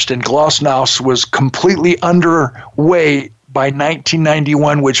collapsed and Glasnost was completely underway by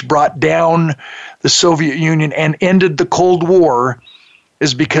 1991, which brought down the Soviet Union and ended the Cold War,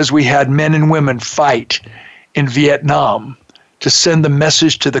 is because we had men and women fight in Vietnam to send the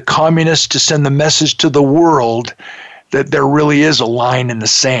message to the communists, to send the message to the world that there really is a line in the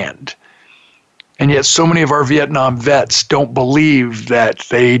sand. And yet so many of our Vietnam vets don't believe that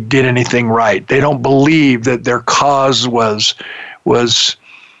they did anything right. They don't believe that their cause was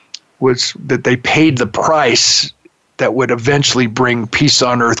that they paid the price that would eventually bring peace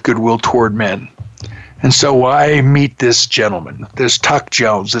on earth, goodwill toward men. And so I meet this gentleman, this Tuck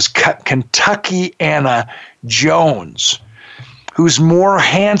Jones, this Kentuckiana Jones, who's more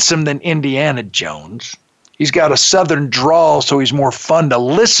handsome than Indiana Jones. He's got a southern drawl, so he's more fun to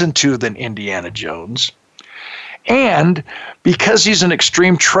listen to than Indiana Jones. And because he's an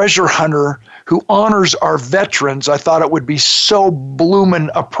extreme treasure hunter who honors our veterans, I thought it would be so bloomin'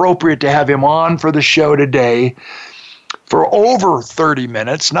 appropriate to have him on for the show today for over 30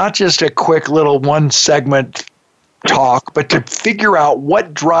 minutes, not just a quick little one segment talk, but to figure out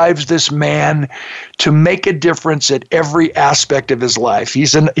what drives this man to make a difference at every aspect of his life.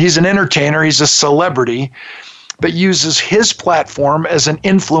 He's an entertainer, he's a celebrity, but uses his platform as an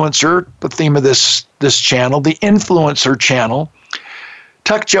influencer, the theme of this channel, the influencer channel.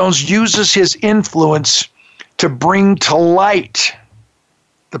 Tuck Jones uses his influence to bring to light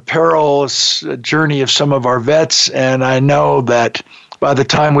the perilous journey of some of our vets, and I know that by the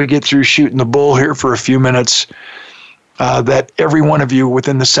time we get through shooting the bull here for a few minutes, that every one of you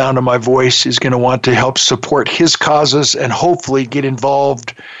within the sound of my voice is going to want to help support his causes and hopefully get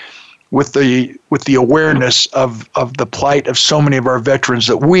involved with the awareness of the plight of so many of our veterans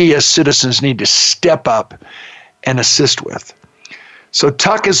that we as citizens need to step up and assist with. So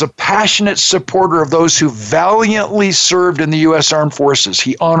Tuck is a passionate supporter of those who valiantly served in the U.S. Armed Forces.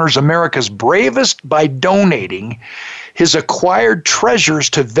 He honors America's bravest by donating his acquired treasures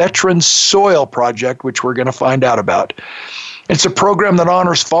to Veterans Soil Project, which we're going to find out about. It's a program that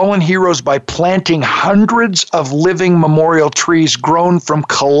honors fallen heroes by planting hundreds of living memorial trees grown from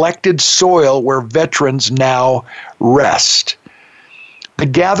collected soil where veterans now rest. The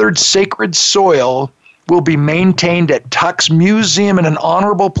gathered sacred soil will be maintained at Tuck's Museum in an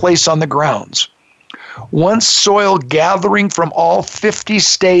honorable place on the grounds. Once soil gathering from all 50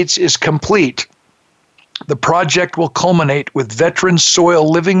 states is complete, the project will culminate with veteran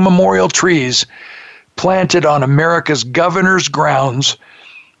soil living memorial trees planted on America's governor's grounds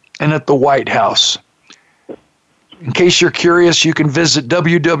and at the White House. In case you're curious, you can visit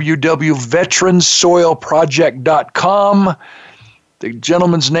www.veteransoilproject.com. The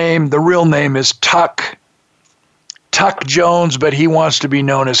gentleman's name, the real name is Tuck Jones, but he wants to be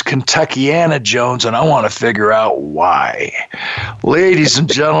known as Kentuckiana Jones, and I want to figure out why. Ladies and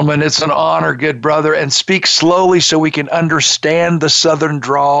gentlemen, it's an honor, good brother, and speak slowly so we can understand the Southern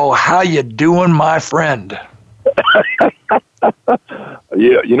drawl. How you doing, my friend?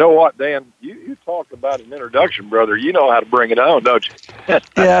 Yeah, you know what, Dan? You talked about an introduction, brother. You know how to bring it on, don't you?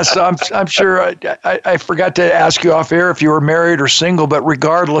 Yeah, so I'm sure I forgot to ask you off air if you were married or single, but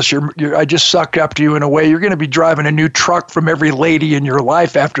regardless, I just sucked up to you in a way. You're going to be driving a new truck from every lady in your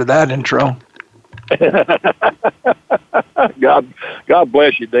life after that intro. God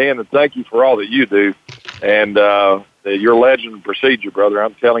bless you, Dan, and thank you for all that you do. And your legend precedes you, brother.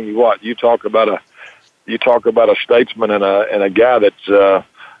 I'm telling you what, you talk about a statesman and a guy that's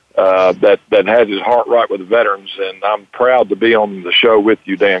that has his heart right with the veterans, and I'm proud to be on the show with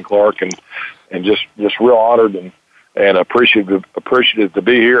you, Dan Clark, and just real honored and appreciative to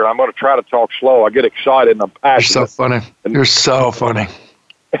be here. I'm going to try to talk slow. I get excited and I'm passionate. You're so funny. You're so funny.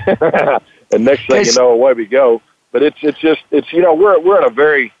 And next thing you know, away we go. But it's we're in a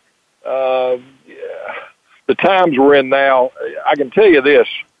very the times we're in now. I can tell you this.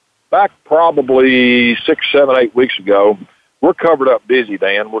 Back probably 6, 7, 8 weeks ago, we're covered up busy,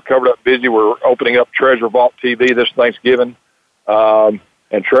 Dan. We're covered up busy. We're opening up Treasure Vault TV this Thanksgiving. And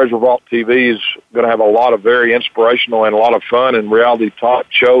Treasure Vault TV is going to have a lot of very inspirational and a lot of fun and reality-type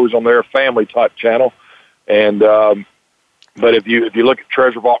shows on their family-type channel. And but if you look at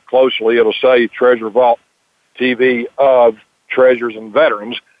Treasure Vault closely, it'll say Treasure Vault TV of Treasures and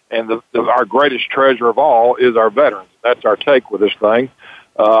Veterans. And our greatest treasure of all is our veterans. That's our take with this thing.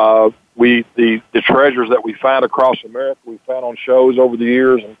 The treasures that we find across America, we found on shows over the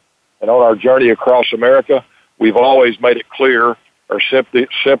years and on our journey across America, we've always made it clear or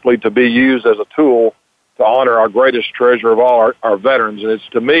simply to be used as a tool to honor our greatest treasure of all, our veterans. And it's,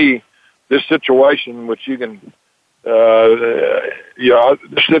 to me, this situation, which you can, the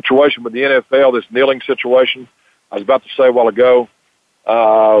situation with the NFL, this kneeling situation, I was about to say a while ago,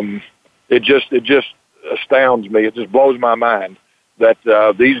 it just astounds me. It just blows my mind that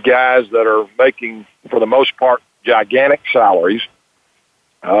these guys that are making, for the most part, gigantic salaries,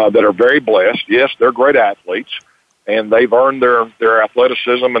 that are very blessed. Yes, they're great athletes, and they've earned their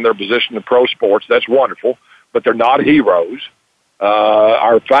athleticism and their position in pro sports. That's wonderful, but they're not heroes.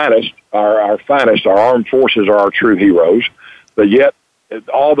 Our finest, our armed forces are our true heroes. But yet,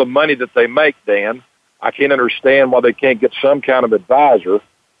 all the money that they make, Dan, I can't understand why they can't get some kind of advisor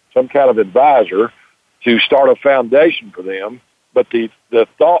to start a foundation for them. But the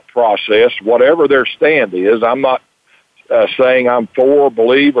thought process, whatever their stand is, I'm not saying I'm for,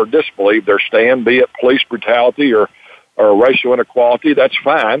 believe, or disbelieve their stand, be it police brutality or racial inequality. That's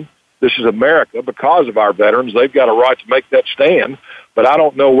fine. This is America. Because of our veterans, they've got a right to make that stand. But I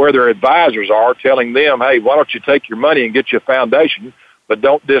don't know where their advisors are telling them, hey, why don't you take your money and get you a foundation, but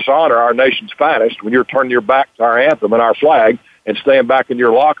don't dishonor our nation's finest when you're turning your back to our anthem and our flag and staying back in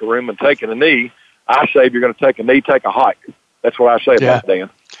your locker room and taking a knee. I say if you're going to take a knee, take a hike. That's what I say about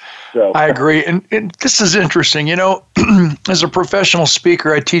Dan. So I agree. And this is interesting. You know, as a professional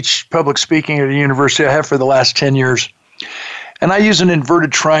speaker, I teach public speaking at a university. I have for the last 10 years. And I use an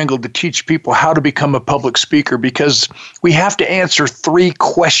inverted triangle to teach people how to become a public speaker, because we have to answer 3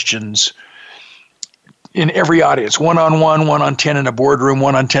 questions in every audience, 1-on-1, 1-on-10 in a boardroom,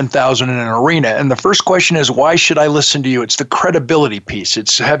 1-on-10,000 in an arena. And the first question is, why should I listen to you? It's the credibility piece.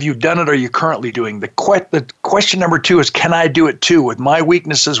 It's, have you done it? Or are you currently doing? The question number 2 is, can I do it too, with my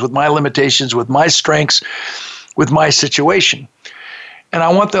weaknesses, with my limitations, with my strengths, with my situation? And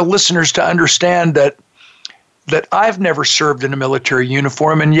I want the listeners to understand that I've never served in a military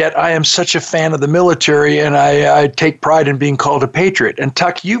uniform, and yet I am such a fan of the military, and I take pride in being called a patriot. And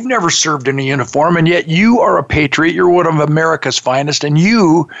Tuck, you've never served in a uniform, and yet you are a patriot. You're one of America's finest, and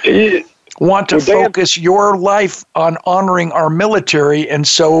you want to focus your life on honoring our military. And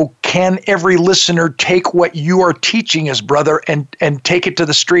so can every listener take what you are teaching us, brother, and take it to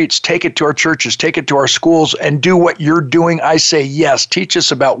the streets, take it to our churches, take it to our schools, and do what you're doing? I say yes. Teach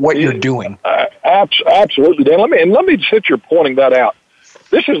us about what you're doing. Absolutely, Dan. Let me, since you're pointing that out,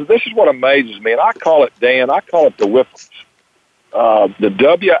 this is what amazes me, and I call it, Dan, the WIFMs, the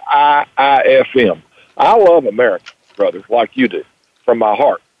WIIFM. I love America, brother, like you do, from my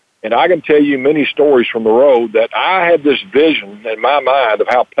heart. And I can tell you many stories from the road that I had this vision in my mind of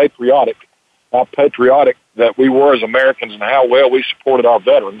how patriotic that we were as Americans and how well we supported our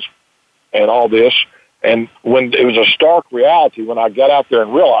veterans and all this. And when it was a stark reality when I got out there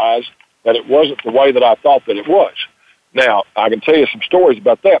and realized that it wasn't the way that I thought that it was. Now, I can tell you some stories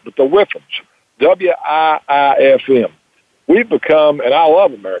about that, but the WIFMs, WIIFM, we've become, and I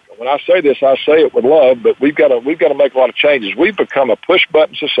love America. When I say this, I say it with love, but we've got to make a lot of changes. We've become a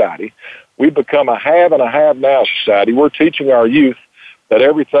push-button society. We've become a have and a have-now society. We're teaching our youth that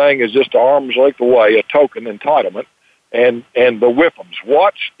everything is just an arm's length away, a token entitlement, and the WIFMs.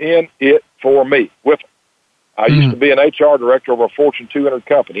 What's in it for me? WIFM. I used to be an HR director of a Fortune 200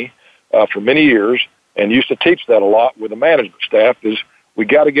 company for many years, and used to teach that a lot with the management staff, is we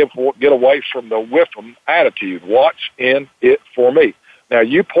got to get away from the WIFM attitude. What's in it for me? Now,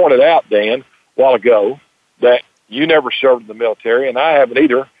 you pointed out, Dan, a while ago, that you never served in the military, and I haven't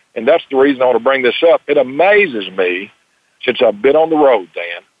either, and that's the reason I want to bring this up. It amazes me, since I've been on the road,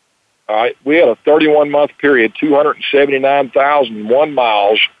 Dan. All right, we had a 31-month period, 279,001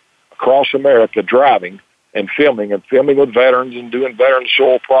 miles across America driving and filming with veterans and doing veteran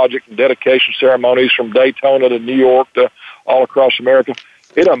soil project and dedication ceremonies from Daytona to New York to all across America.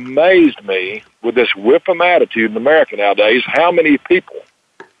 It amazed me with this WIFM attitude in America nowadays, how many people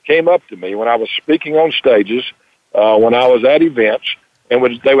came up to me when I was speaking on stages, when I was at events, and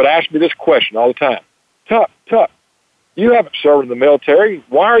they would ask me this question all the time. Tuck, you haven't served in the military.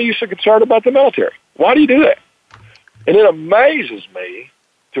 Why are you so concerned about the military? Why do you do that? And it amazes me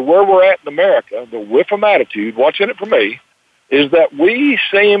to where we're at in America, the WIFM attitude, what's in it for me, is that we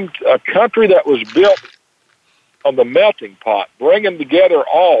seemed a country that was built on the melting pot, bringing together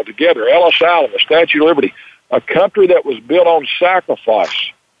Ellis Island, the Statue of Liberty, a country that was built on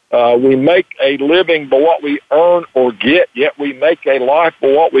sacrifice. We make a living by what we earn or get, yet we make a life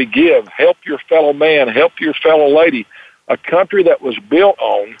by what we give. Help your fellow man, help your fellow lady. A country that was built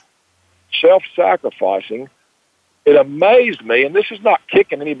on self-sacrificing. It amazed me, and this is not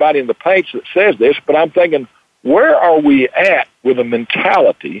kicking anybody in the pants that says this, but I'm thinking, where are we at with a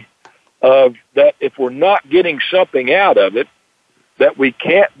mentality of that if we're not getting something out of it, that we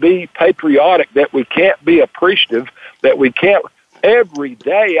can't be patriotic, that we can't be appreciative, that we can't. Every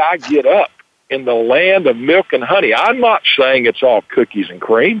day I get up in the land of milk and honey. I'm not saying it's all cookies and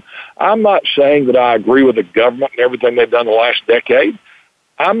cream. I'm not saying that I agree with the government and everything they've done the last decade.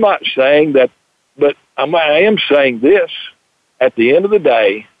 I'm not saying that, but I am saying this. At the end of the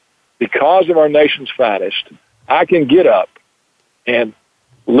day, because of our nation's finest, I can get up and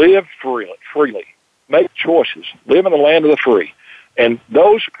live freely, make choices, live in the land of the free. And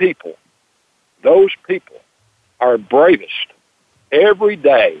those people are bravest every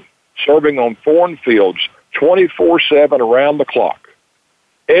day, serving on foreign fields 24/7 around the clock,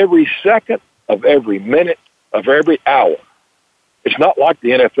 every second of every minute of every hour. It's not like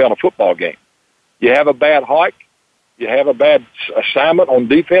the NFL in a football game. You have a bad hike, you have a bad assignment on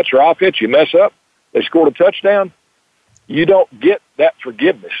defense or offense, you mess up, they scored a touchdown. You don't get that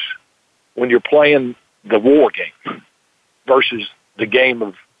forgiveness when you're playing the war game versus the game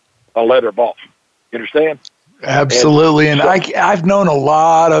of a leather ball. You understand? Absolutely. And I've known a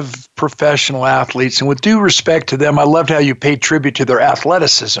lot of professional athletes, and with due respect to them, I loved how you paid tribute to their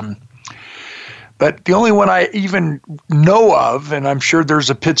athleticism. But the only one I even know of, and I'm sure there's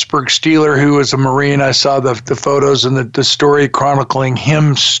a Pittsburgh Steeler who was a Marine. I saw the photos and the story chronicling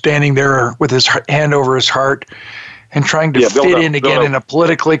him standing there with his hand over his heart and trying to fit in again in a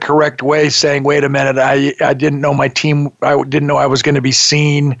politically correct way, saying, wait a minute, I didn't know my team, I didn't know I was going to be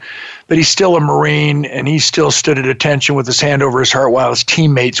seen. But he's still a Marine, and he still stood at attention with his hand over his heart while his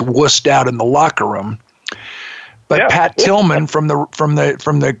teammates wussed out in the locker room. But Pat Tillman from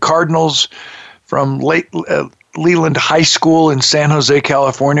the Cardinals, from Leland High School in San Jose,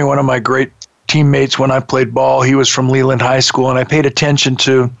 California, one of my great teammates when I played ball, he was from Leland High School, and I paid attention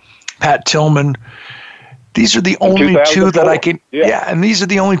to Pat Tillman. These are the only two that I can, and these are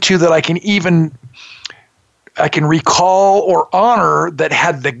the only two that I can recall or honor that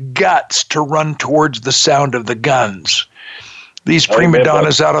had the guts to run towards the sound of the guns. These prima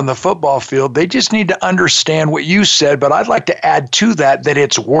donnas out on the football field, they just need to understand what you said, but I'd like to add to that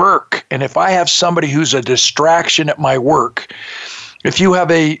it's work. And if I have somebody who's a distraction at my work, if you have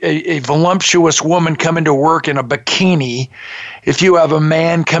a voluptuous woman come into work in a bikini, if you have a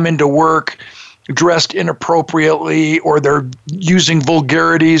man come into work dressed inappropriately, or they're using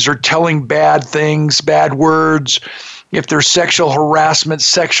vulgarities or telling bad things, bad words, if there's sexual harassment,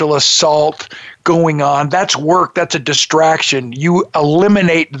 sexual assault going on, that's work, that's a distraction. You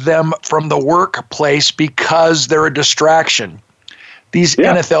eliminate them from the workplace because they're a distraction. These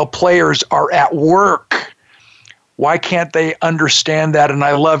NFL players are at work. Why can't they understand that? And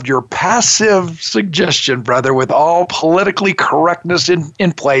I loved your passive suggestion, brother, with all politically correctness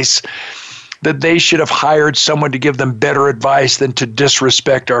in place, that they should have hired someone to give them better advice than to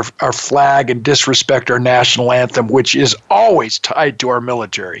disrespect our flag and disrespect our national anthem, which is always tied to our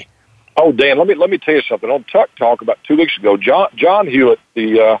military. Oh, Dan, let me tell you something. On Tuck Talk about 2 weeks ago, John Hewlett,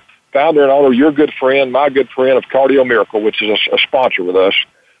 the founder and owner, your good friend, my good friend of Cardio Miracle, which is a sponsor with us,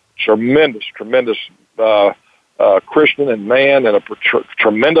 tremendous Christian and man, and a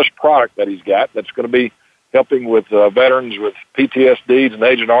tremendous product that he's got that's going to be helping with veterans with PTSD and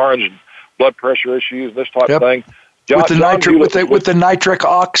Agent Orange and blood pressure issues, this type of thing. With the nitric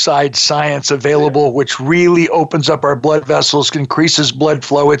oxide science available, which really opens up our blood vessels, increases blood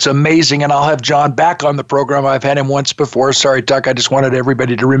flow. It's amazing, and I'll have John back on the program. I've had him once before. Sorry, Tuck, I just wanted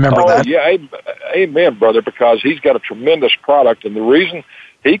everybody to remember that. Yeah, amen, brother, because he's got a tremendous product, and the reason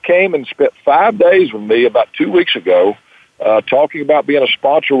he came and spent 5 days with me about 2 weeks ago talking about being a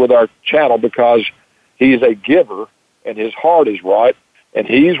sponsor with our channel, because he's a giver, and his heart is right. And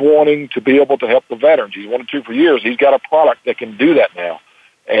he's wanting to be able to help the veterans. He's wanted to for years. He's got a product that can do that now.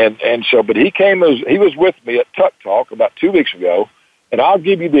 And so, but he was with me at Tuck Talk about 2 weeks ago, and I'll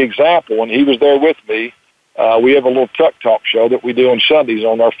give you the example. When he was there with me, we have a little Tuck Talk show that we do on Sundays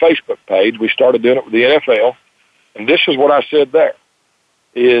on our Facebook page. We started doing it with the NFL, and this is what I said there,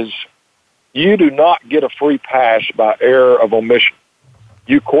 is you do not get a free pass by error of omission.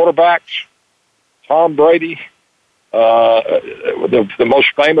 You quarterbacks, Tom Brady, the most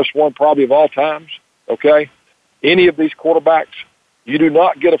famous one probably of all times, okay? Any of these quarterbacks, you do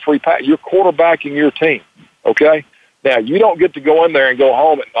not get a free pass. You're quarterbacking your team, okay? Now, you don't get to go in there and go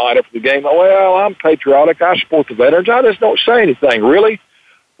home at night after the game. Well, I'm patriotic. I support the veterans. I just don't say anything. Really?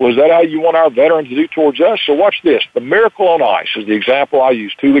 Was that how you want our veterans to do towards us? So watch this. The Miracle on Ice is the example I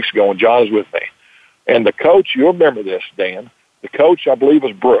used 2 weeks ago when John was with me. And the coach, you'll remember this, Dan, the coach, I believe,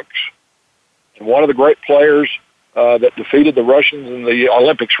 was Brooks. And one of the great players that defeated the Russians in the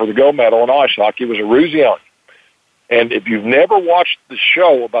Olympics for the gold medal in ice hockey was Eruzione. And if you've never watched the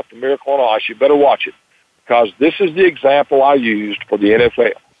show about the Miracle on Ice, you better watch it, because this is the example I used for the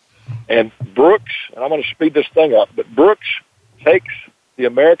NFL. And Brooks, and I'm going to speed this thing up, but Brooks takes the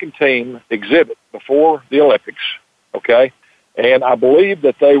American team exhibit before the Olympics, okay? And I believe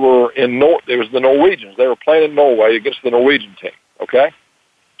that they were it was the Norwegians. They were playing in Norway against the Norwegian team, okay?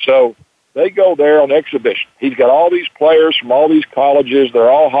 So they go there on exhibition. He's got all these players from all these colleges.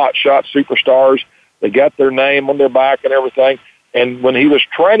 They're all hotshot superstars. They got their name on their back and everything. And when he was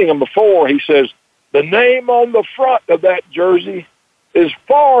training them before, he says, the name on the front of that jersey is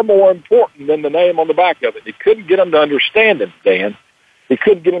far more important than the name on the back of it. He couldn't get them to understand him, Dan. He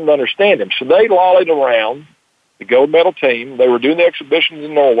couldn't get them to understand him. So they lollied around the gold medal team. They were doing the exhibitions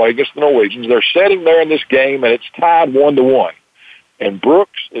in Norway against the Norwegians. They're sitting there in this game, and it's tied 1-1. And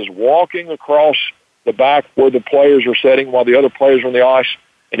Brooks is walking across the back where the players are sitting while the other players are on the ice,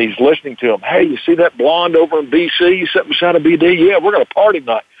 and he's listening to them. Hey, you see that blonde over in BC sitting beside a BD? Yeah, we're going to party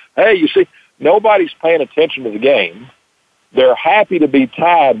tonight. Hey, you see, nobody's paying attention to the game. They're happy to be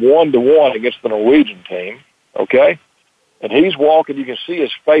tied 1-1 against the Norwegian team, okay? And he's walking. You can see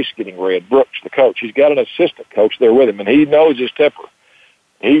his face getting red. Brooks, the coach, he's got an assistant coach there with him, and he knows his temper.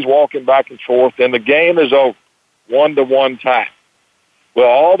 He's walking back and forth, and the game is over, 1-1 tie. Well,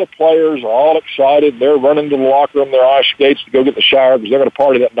 all the players are all excited. They're running to the locker room, their ice skates, to go get in the shower because they're going to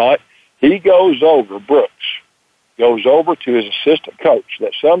party that night. He goes over, Brooks, goes over to his assistant coach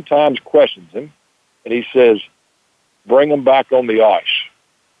that sometimes questions him, and he says, bring them back on the ice.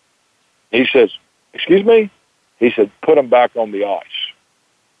 He says, excuse me? He said, put them back on the ice.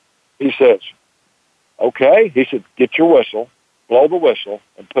 He says, okay. He said, get your whistle, blow the whistle,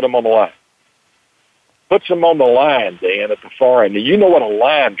 and put them on the line. Puts them on the line, Dan, at the far end. You know what a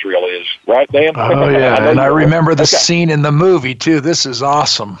line drill is, right, Dan? Oh, yeah, and I remember the scene in the movie, too. This is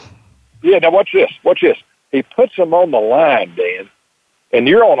awesome. Yeah, now watch this. Watch this. He puts them on the line, Dan, and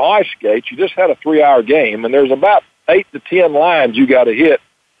you're on ice skates. You just had a 3-hour game, and there's about 8 to 10 lines you got to hit.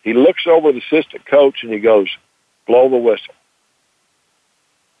 He looks over the assistant coach, and he goes, blow the whistle.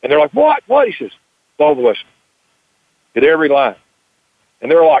 And they're like, what? What? He says, blow the whistle. Hit every line. And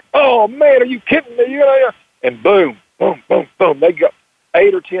they're like, oh, man, are you kidding me? And boom, boom, boom, boom. They go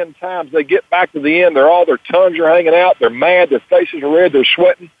 8 or 10 times. They get back to the end. Their tongues are hanging out. They're mad. Their faces are red. They're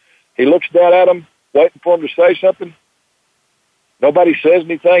sweating. He looks down at them, waiting for them to say something. Nobody says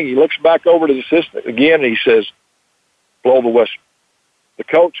anything. He looks back over to the assistant again, and he says, blow the whistle. The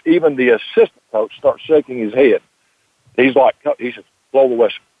coach, even the assistant coach, starts shaking his head. He says, blow the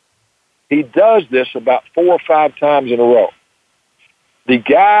whistle. He does this about 4 or 5 times in a row. The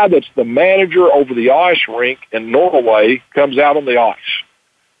guy that's the manager over the ice rink in Norway comes out on the ice.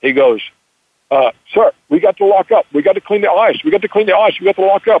 He goes, sir, we got to lock up. We got to clean the ice. We got to clean the ice. We got to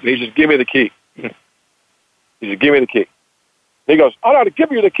lock up. And he says, give me the key. He says, give me the key. He goes, all right,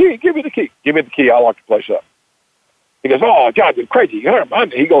 give me the key. Give me the key. Give me the key. I'll lock the place up. He goes, oh, God, you're crazy. You hurt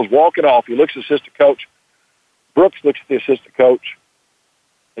me. He goes walking off. He looks at the assistant coach. Brooks looks at the assistant coach.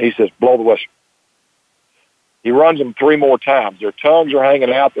 And he says, blow the whistle. He runs them 3 more times. Their tongues are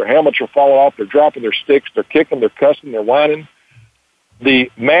hanging out. Their helmets are falling off. They're dropping their sticks. They're kicking. They're cussing. They're whining. The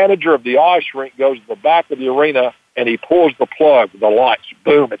manager of the ice rink goes to the back of the arena, and he pulls the plug, the lights.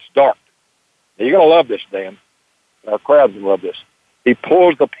 Boom, it's dark. Now, you're going to love this, Dan. Our crowd's going to love this. He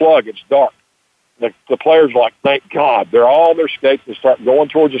pulls the plug. It's dark. The players are like, thank God. They're all on their skates. They start going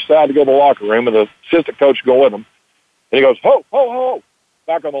towards the side to go to the locker room, and the assistant coach go with them. And he goes, ho, ho, ho,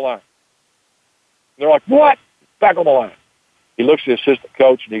 back on the line. And they're like, what? Back on the line. He looks at the assistant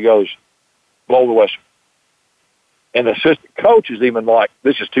coach, and he goes, blow the whistle. And the assistant coach is even like,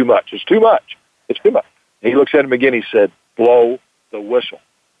 this is too much. It's too much. It's too much. And he looks at him again. He said, blow the whistle.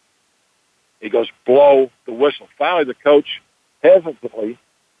 He goes, blow the whistle. Finally, the coach hesitantly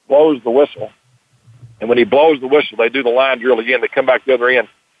blows the whistle. And when he blows the whistle, they do the line drill again. They come back to the other end.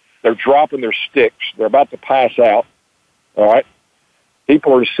 They're dropping their sticks. They're about to pass out. All right?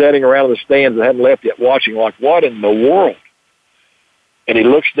 People are sitting around in the stands that haven't left yet watching like, what in the world? And he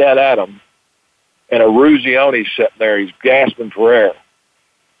looks down at them, and Eruzioni's sitting there. He's gasping for air.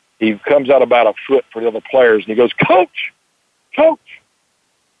 He comes out about a foot for the other players, and he goes, Coach,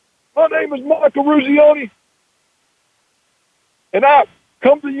 my name is Michael Eruzioni, and I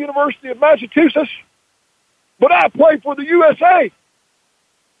come to the University of Massachusetts, but I play for the USA.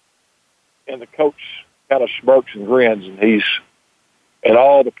 And the coach kind of smirks and grins, and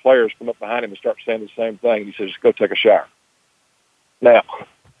all the players come up behind him and start saying the same thing. He says, go take a shower. Now,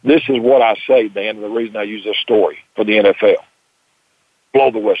 this is what I say, Dan, and the reason I use this story for the NFL.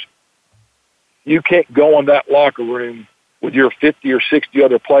 Blow the whistle. You can't go in that locker room with your 50 or 60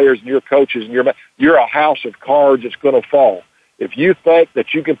 other players and your coaches, and you're a house of cards that's going to fall. If you think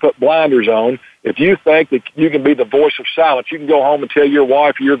that you can put blinders on, if you think that you can be the voice of silence, you can go home and tell your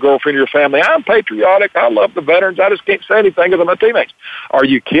wife or your girlfriend or your family, I'm patriotic, I love the veterans, I just can't say anything because of my teammates. Are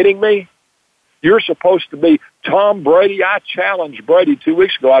you kidding me? You're supposed to be Tom Brady. I challenged Brady 2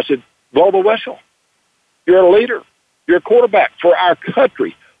 weeks ago. I said, blow the whistle. You're a leader. You're a quarterback for our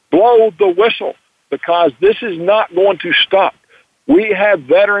country. Blow the whistle, because this is not going to stop. We have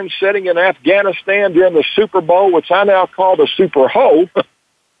veterans sitting in Afghanistan during the Super Bowl, which I now call the Super Ho,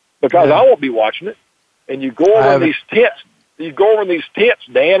 because I won't be watching it. And you go over these tents. You go over in these tents,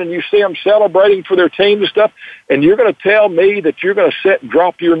 Dan, and you see them celebrating for their team and stuff, and you're going to tell me that you're going to sit and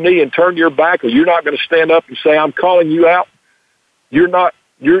drop your knee and turn your back, or you're not going to stand up and say, I'm calling you out. You're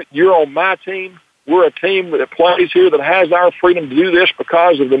on my team. We're a team that plays here that has our freedom to do this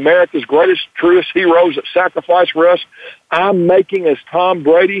because of America's greatest, truest heroes that sacrificed for us. I'm making, as Tom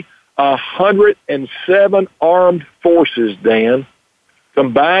Brady, 107 armed forces, Dan,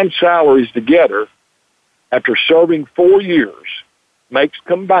 combined salaries together after serving 4 years makes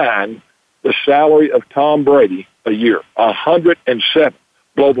combined the salary of Tom Brady a year. 107.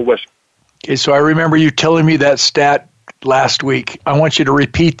 Blow the whistle. Okay, so I remember you telling me that stat last week. I want you to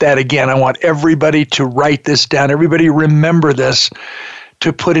repeat that again. I want everybody to write this down. Everybody remember this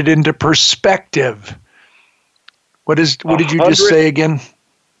to put it into perspective. What did you just say again?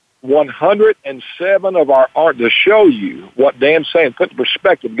 107 of our art, to show you what Dan's saying, put in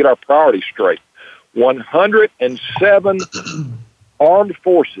perspective, get our priorities straight. 107 armed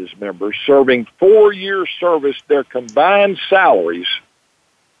forces members serving 4 years service, their combined salaries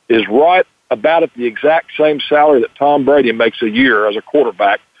is right about at the exact same salary that Tom Brady makes a year as a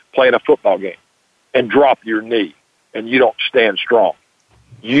quarterback playing a football game. And drop your knee, and you don't stand strong.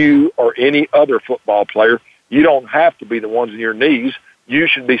 You or any other football player, you don't have to be the ones in your knees. You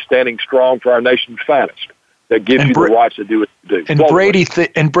should be standing strong for our nation's finest. That gives you the rights to do what you do.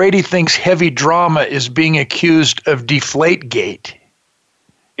 And Brady thinks heavy drama is being accused of Deflategate.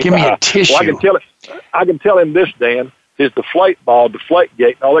 Give me a tissue. Well, I can tell him this, Dan, is Deflategate,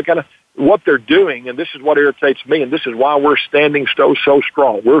 and all that kind of what they're doing, and this is what irritates me, and this is why we're standing so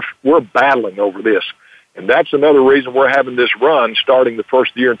strong. We're battling over this, And that's another reason we're having this run starting the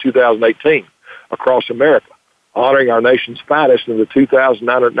first year in 2018 across America, honoring our nation's finest and the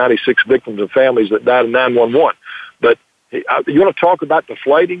 2,996 victims and families that died in 9/11. But you want to talk about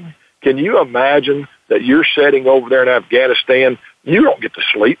deflating? Can you imagine that you're sitting over there in Afghanistan? You don't get to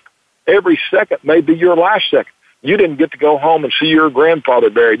sleep. Every second may be your last second. You didn't get to go home and see your grandfather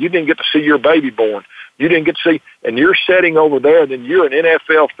buried. You didn't get to see your baby born. You didn't get to see, and you're sitting over there, and then you're an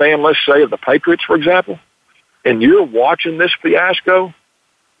NFL fan, let's say, of the Patriots, for example, and you're watching this fiasco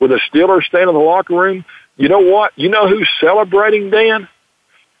with a Steelers stand in the locker room. You know what? You know who's celebrating, Dan?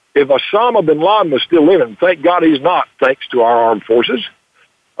 If Osama bin Laden was still living, thank God he's not, thanks to our armed forces,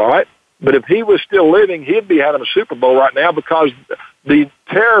 all right? But if he was still living, he'd be having a Super Bowl right now because the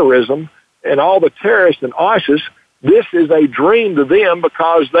terrorism and all the terrorists and ISIS, this is a dream to them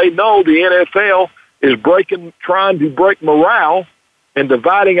because they know the NFL is trying to break morale and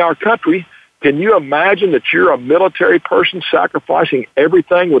dividing our country. Can you imagine that you're a military person sacrificing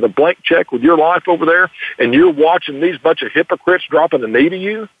everything with a blank check with your life over there, and you're watching these bunch of hypocrites dropping the knee to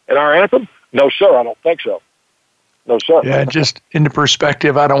you in our anthem? No, sir, I don't think so. No, sir. Yeah, just into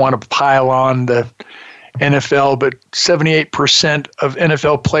perspective, I don't want to pile on the NFL, but 78% of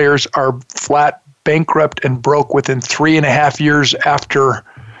NFL players are flat bankrupt and broke within 3.5 years after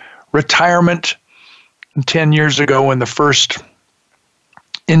retirement. And 10 years ago, when the first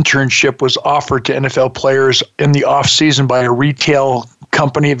internship was offered to NFL players in the off season by a retail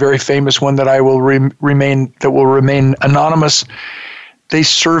company, a very famous one that I will remain anonymous. They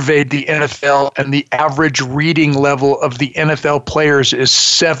surveyed the NFL, and the average reading level of the NFL players is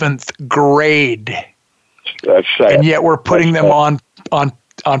 7th grade. That's sad. And yet we're putting them on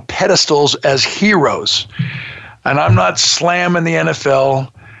pedestals as heroes. And I'm not slamming the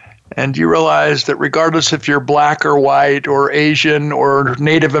NFL. And you realize that regardless if you're black or white or Asian or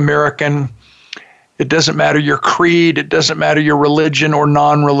Native American, it doesn't matter your creed, it doesn't matter your religion or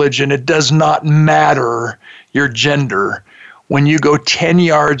non-religion, it does not matter your gender. When you go 10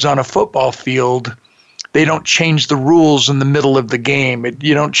 yards on a football field, they don't change the rules in the middle of the game.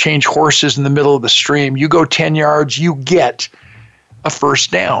 You don't change horses in the middle of the stream. You go 10 yards, you get a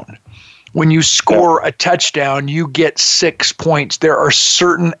first down. When you score a touchdown, you get 6 points. There are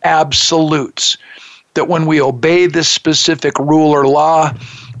certain absolutes that when we obey this specific rule or law,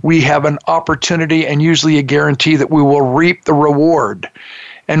 we have an opportunity and usually a guarantee that we will reap the reward.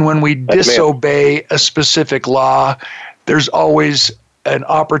 And when we disobey a specific law, there's always an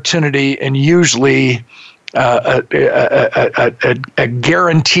opportunity and usually a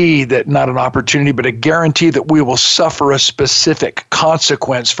guarantee that, not an opportunity, but a guarantee that we will suffer a specific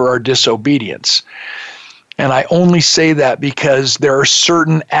consequence for our disobedience. And I only say that because there are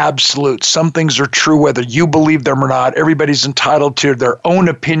certain absolutes. Some things are true whether you believe them or not. Everybody's entitled to their own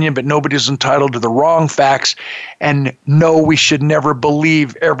opinion, but nobody's entitled to the wrong facts. And no, we should never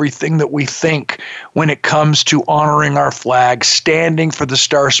believe everything that we think when it comes to honoring our flag, standing for the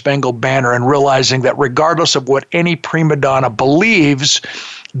Star-Spangled Banner, and realizing that regardless of what any prima donna believes,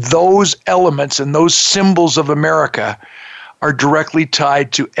 those elements and those symbols of America are directly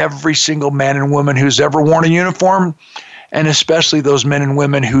tied to every single man and woman who's ever worn a uniform, and especially those men and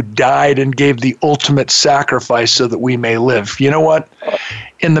women who died and gave the ultimate sacrifice so that we may live. You know what?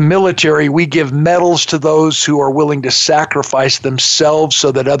 In the military, we give medals to those who are willing to sacrifice themselves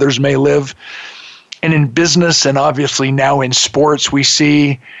so that others may live. And in business, and obviously now in sports, we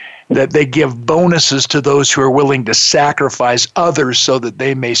see that they give bonuses to those who are willing to sacrifice others so that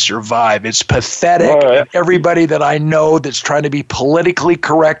they may survive. It's pathetic. Right. Everybody that I know that's trying to be politically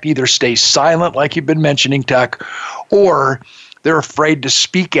correct either stays silent, like you've been mentioning, Tuck, or they're afraid to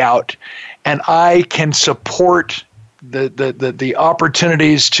speak out. And I can support the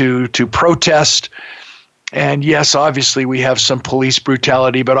opportunities to protest. And yes, obviously we have some police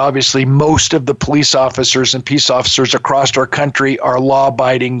brutality, but obviously most of the police officers and peace officers across our country are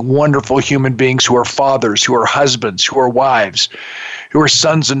law-abiding, wonderful human beings who are fathers, who are husbands, who are wives, who are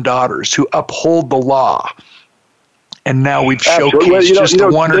sons and daughters, who uphold the law. And now we've showcased just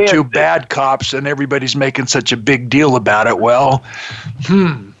the one or two bad cops, and everybody's making such a big deal about it. Well,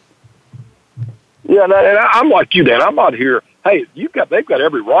 Yeah, and I'm like you, Dan. I'm not here. Hey, they've got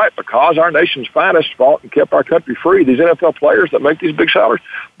every right because our nation's finest fought and kept our country free. These NFL players that make these big salaries,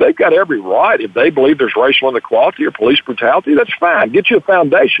 they've got every right. If they believe there's racial inequality or police brutality, that's fine. Get you a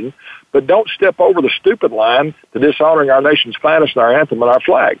foundation, but don't step over the stupid line to dishonoring our nation's finest and our anthem and our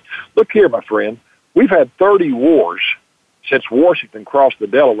flag. Look here, my friend. We've had 30 wars since Washington crossed the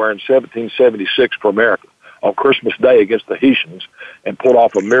Delaware in 1776 for America on Christmas Day against the Haitians and pulled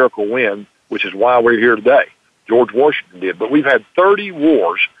off a miracle win, which is why we're here today. George Washington did. But we've had 30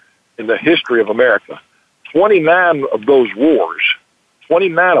 wars in the history of America. 29 of those wars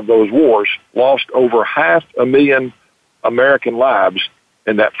lost over 500,000 American lives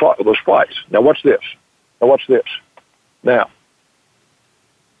in those fights. Now watch this. Now,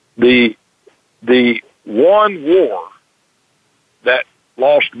 the one war that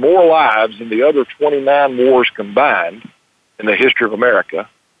lost more lives than the other 29 wars combined in the history of America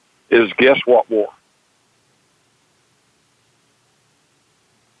is, guess what war?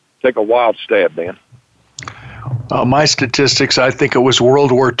 Take a wild stab, Dan. My statistics, I think it was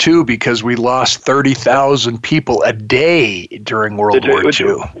World War II, because we lost 30,000 people a day during World War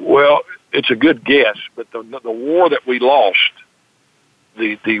II. Well, it's a good guess, but the war that we lost,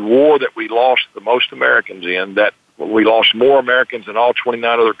 the war that we lost the most Americans in, that we lost more Americans than all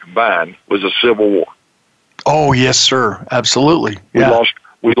 29 other combined, was a Civil War. Oh, yes, sir. Absolutely. Yeah.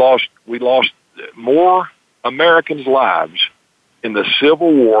 We lost more Americans' lives in the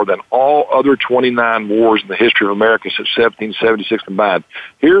Civil War than all other 29 wars in the history of America since 1776 combined.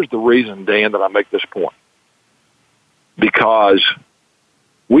 Here's the reason, Dan, that I make this point. Because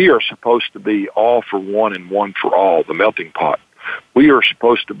we are supposed to be all for one and one for all, the melting pot. We are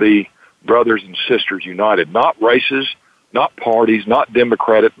supposed to be brothers and sisters united, not races, not parties, not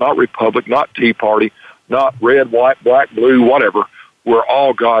Democratic, not Republic, not Tea Party, not red, white, black, blue, whatever. We're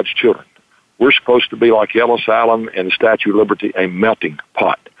all God's children. We're supposed to be like Ellis Island and the Statue of Liberty, a melting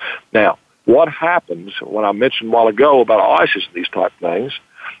pot. Now, what happens when I mentioned a while ago about ISIS and these type of things,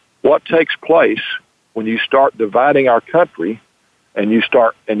 what takes place when you start dividing our country and you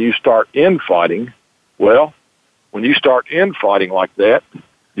start infighting? Well, when you start infighting like that,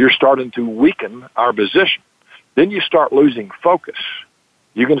 you're starting to weaken our position. Then you start losing focus.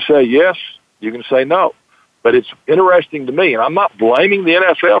 You can say yes, you can say no. But it's interesting to me, and I'm not blaming the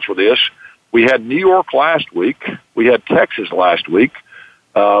NFL for this. We had New York last week. We had Texas last week.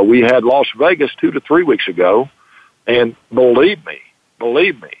 We had Las Vegas 2 to 3 weeks ago. And believe me,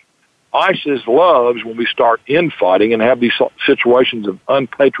 ISIS loves when we start infighting and have these situations of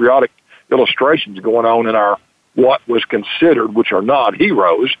unpatriotic illustrations going on in our what was considered, which are not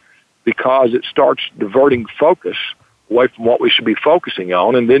heroes, because it starts diverting focus away from what we should be focusing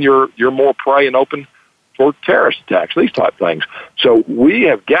on, and then you're more prey and open for terrorist attacks, these type of things. So we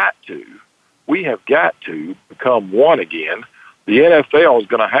have got to become one again. The NFL is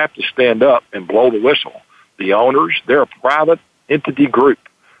going to have to stand up and blow the whistle. The owners, they're a private entity group.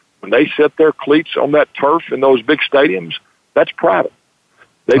 When they set their cleats on that turf in those big stadiums, that's private.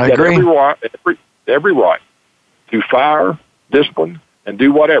 They've got every right to fire, discipline, and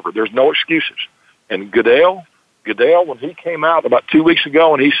do whatever. There's no excuses. And Goodell, when he came out about 2 weeks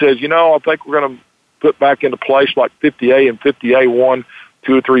ago and he says, I think we're going to put back into place like 50A and 50A1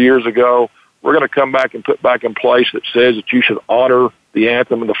 2 or 3 years ago, we're going to come back and put back in place that says that you should honor the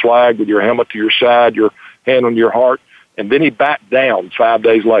anthem and the flag with your helmet to your side, your hand on your heart. And then he backed down 5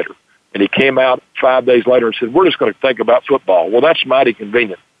 days later. And he came out 5 days later and said, we're just going to think about football. Well, that's mighty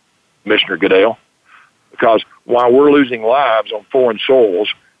convenient, Commissioner Goodell, because while we're losing lives on foreign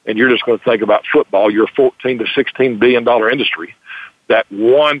soils and you're just going to think about football, you're a $14 to $16 billion industry, that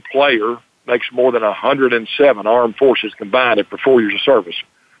one player makes more than 107 armed forces combined after 4 years of service.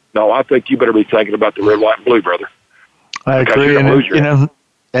 No, I think you better be thinking about the red, white, and blue, brother. I agree.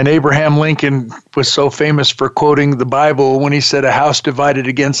 And Abraham Lincoln was so famous for quoting the Bible when he said, "A house divided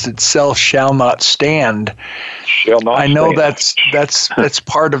against itself shall not stand." I know that's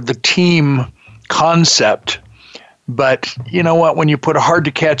part of the team concept. But you know what? When you put a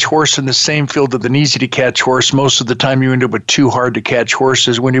hard-to-catch horse in the same field with an easy-to-catch horse, most of the time you end up with two hard-to-catch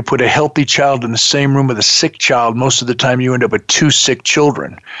horses. When you put a healthy child in the same room with a sick child, most of the time you end up with two sick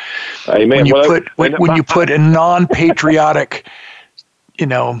children. Amen. When you put a non-patriotic,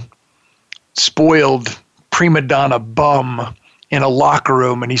 spoiled prima donna bum in a locker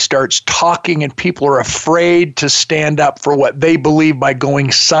room and he starts talking and people are afraid to stand up for what they believe by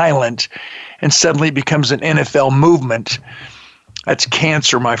going silent, and suddenly it becomes an NFL movement. That's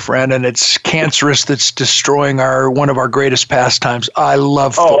cancer, my friend, and it's cancerous. That's destroying one of our greatest pastimes. I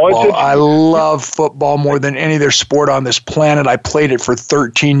love football. I love football more than any other sport on this planet. I played it for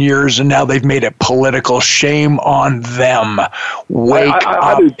 13 years, and now they've made it political. Shame on them. Wake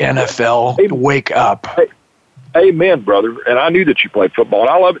up, NFL. Wake up. Amen, brother. And I knew that you played football, and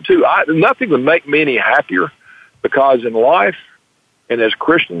I love it too. Nothing would make me any happier, because in life and as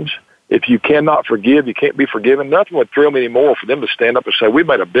Christians, if you cannot forgive, you can't be forgiven. Nothing would thrill me anymore for them to stand up and say, we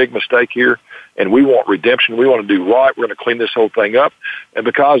made a big mistake here, and we want redemption. We want to do right. We're going to clean this whole thing up. And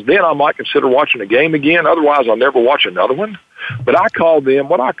because then I might consider watching a game again. Otherwise, I'll never watch another one. But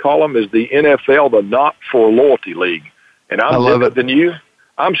what I call them is the NFL, the Not For Loyalty League. And I'm different than you.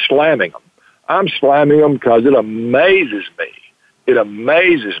 I'm slamming them. I'm slamming them because it amazes me. It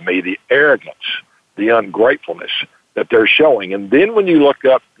amazes me the arrogance, the ungratefulness that they're showing. And then when you look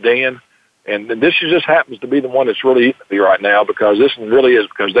up, Dan, and this just happens to be the one that's really eating me right now, because this one really is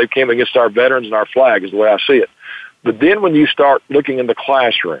because they came against our veterans and our flag is the way I see it. But then when you start looking in the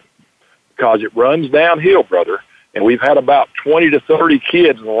classroom, because it runs downhill, brother, and we've had about 20 to 30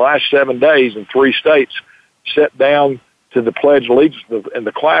 kids in the last 7 days in 3 states sit down to the Pledge of Allegiance in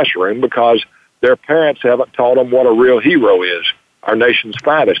the classroom because their parents haven't taught them what a real hero is, our nation's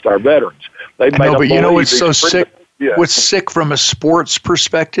finest, our veterans. They've made them but you know what's so sick? Yeah. What's sick from a sports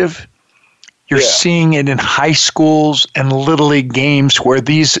perspective? You're seeing it in high schools and Little League games where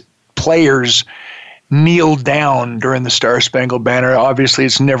these players kneel down during the Star-Spangled Banner. Obviously,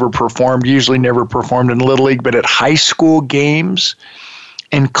 it's usually never performed in Little League, but at high school games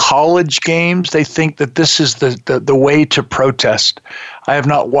and college games, they think that this is the way to protest. I have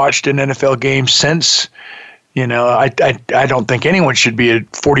not watched an NFL game since, I don't think anyone should be a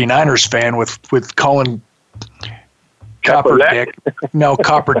 49ers fan with Colin Kaepernick. No,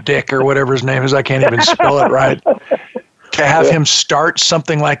 Kaepernick or whatever his name is. I can't even spell it right. To have him start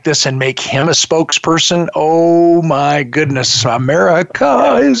something like this and make him a spokesperson, oh my goodness,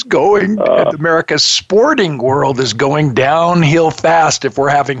 America's sporting world is going downhill fast if we're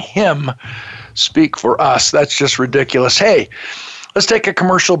having him speak for us. That's just ridiculous. Hey, let's take a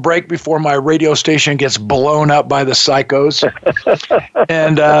commercial break before my radio station gets blown up by the psychos.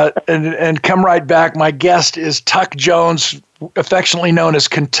 and come right back. My guest is Tuck Jones, affectionately known as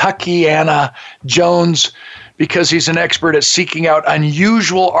Kentuckiana Jones, because he's an expert at seeking out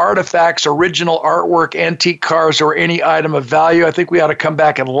unusual artifacts, original artwork, antique cars, or any item of value. I think we ought to come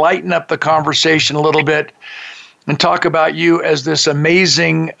back and lighten up the conversation a little bit and talk about you as this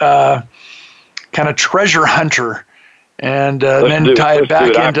amazing kind of treasure hunter, and then tie it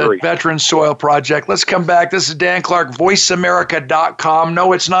back into Veteran Soil Project. Let's come back. This is Dan Clark, VoiceAmerica.com.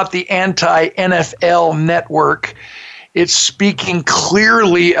 No, it's not the anti-NFL network. It's speaking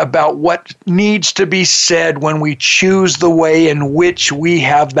clearly about what needs to be said when we choose the way in which we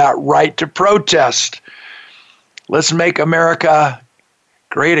have that right to protest. Let's make America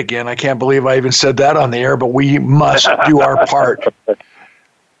great again. I can't believe I even said that on the air, but we must do our part.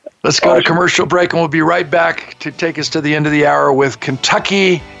 Let's go to commercial break, and we'll be right back to take us to the end of the hour with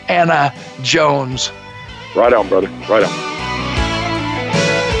Kentuckiana Jones. Right on, brother. Right on.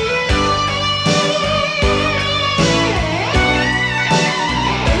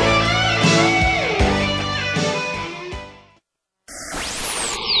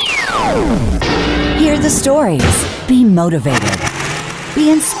 Hear the stories. Be motivated. Be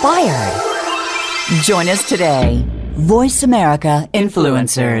inspired. Join us today. Voice America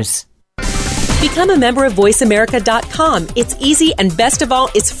Influencers. Become a member of VoiceAmerica.com. It's easy, and best of all,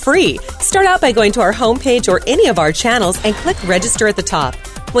 it's free. Start out by going to our homepage or any of our channels and click register at the top.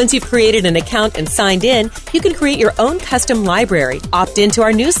 Once you've created an account and signed in, you can create your own custom library, opt into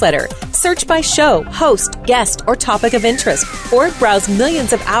our newsletter, search by show, host, guest, or topic of interest, or browse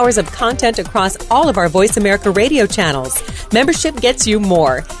millions of hours of content across all of our Voice America radio channels. Membership gets you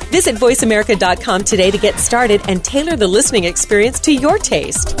more. Visit VoiceAmerica.com today to get started and tailor the listening experience to your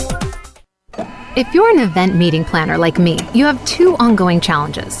taste. If you're an event meeting planner like me, you have 2 ongoing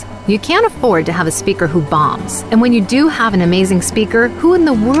challenges. You can't afford to have a speaker who bombs. And when you do have an amazing speaker, who in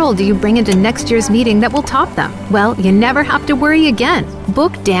the world do you bring into next year's meeting that will top them? Well, you never have to worry again.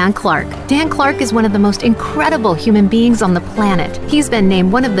 Book Dan Clark. Dan Clark is one of the most incredible human beings on the planet. He's been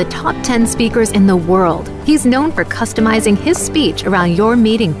named one of the top 10 speakers in the world. He's known for customizing his speech around your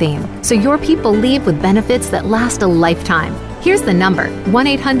meeting theme, so your people leave with benefits that last a lifetime. Here's the number,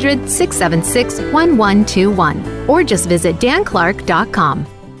 1-800-676-1121, or just visit danclark.com.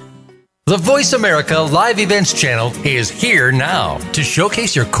 The Voice America Live Events channel is here now to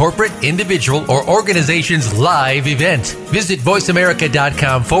showcase your corporate, individual, or organization's live event. Visit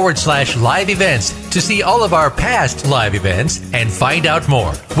voiceamerica.com/live events to see all of our past live events and find out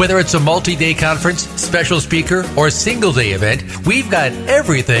more. Whether it's a multi-day conference, special speaker, or single-day event, we've got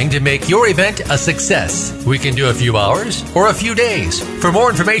everything to make your event a success. We can do a few hours or a few days. For more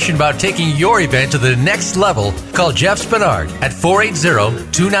information about taking your event to the next level, call Jeff Spinard at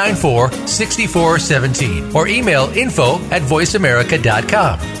 480-294-6417 or email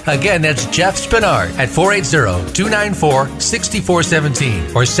info@voiceamerica.com. Again, that's Jeff Spinard at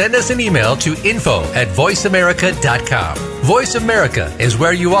 480-294-6417 or send us an email to info@voiceamerica.com. Voice America is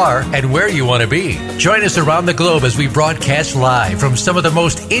where you are and where you want to be. Join us around the globe as we broadcast live from some of the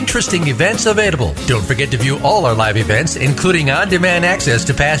most interesting events available. Don't forget to view all our live events, including on-demand access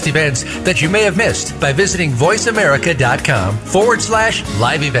to past events that you may have missed by visiting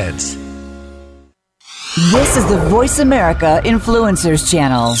voiceamerica.com/live events. This is the Voice America Influencers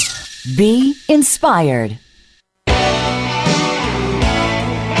Channel. Be inspired.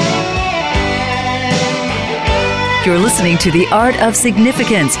 You're listening to The Art of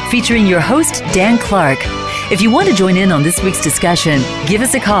Significance, featuring your host, Dan Clark. If you want to join in on this week's discussion, give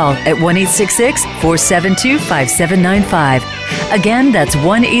us a call at 1-866-472-5795. Again, that's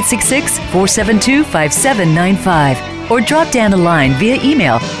 1-866-472-5795. Or drop Dan a line via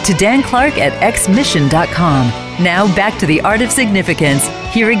email to danclark@xmission.com. Now back to The Art of Significance.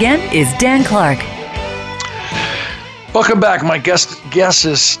 Here again is Dan Clark. Welcome back. My guest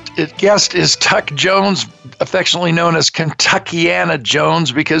is Tuck Jones, affectionately known as Kentuckiana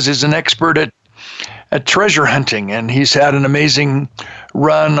Jones, because he's an expert at treasure hunting, and he's had an amazing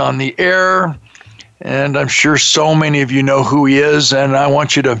run on the air, and I'm sure so many of you know who he is, and I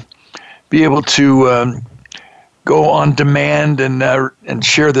want you to be able to go on demand and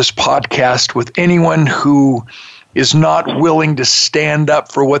share this podcast with anyone who is not willing to stand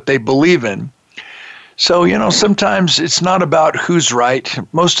up for what they believe in. So, sometimes it's not about who's right.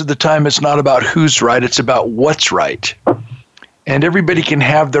 Most of the time it's not about who's right, it's about what's right. And everybody can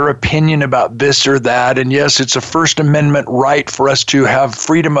have their opinion about this or that. And yes, it's a First Amendment right for us to have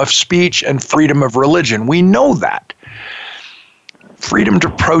freedom of speech and freedom of religion. We know that. Freedom to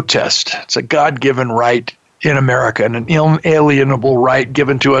protest. It's a God-given right in America and an inalienable right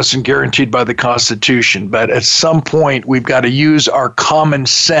given to us and guaranteed by the Constitution. But at some point, we've got to use our common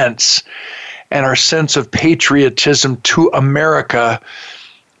sense and our sense of patriotism to America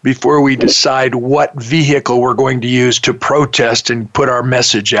before we decide what vehicle we're going to use to protest and put our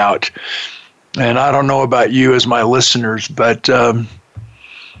message out. And I don't know about you as my listeners, but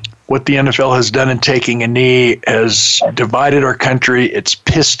what the NFL has done in taking a knee has divided our country. It's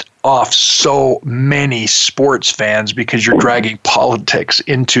pissed off so many sports fans because you're dragging politics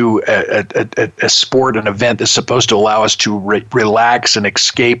into a sport, an event that's supposed to allow us to relax and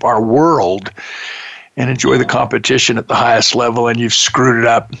escape our world and enjoy the competition at the highest level, and you've screwed it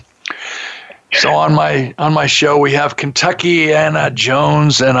up. So on my show, we have Kentuckiana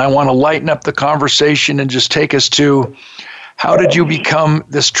Jones, and I want to lighten up the conversation and just take us to how did you become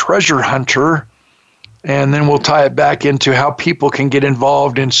this treasure hunter? And then we'll tie it back into how people can get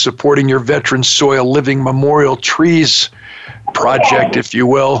involved in supporting your Veteran Soil Living Memorial Trees project, if you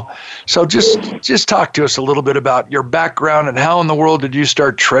will. So just talk to us a little bit about your background and how in the world did you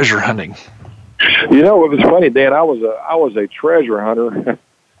start treasure hunting? It was funny, Dan. I was a treasure hunter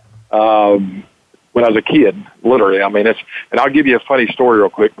when I was a kid, literally. And I'll give you a funny story real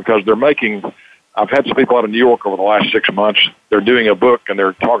quick because I've had some people out of New York over the last 6 months. They're doing a book and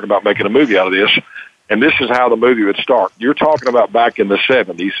they're talking about making a movie out of this. And this is how the movie would start. You're talking about back in the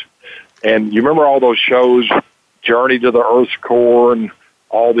 70s. And you remember all those shows, Journey to the Earth's Core and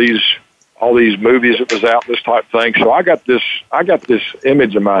all these movies that was out, this type thing. So I got this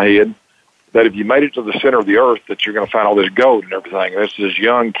image in my head that if you made it to the center of the earth, that you're going to find all this gold and everything. And this is this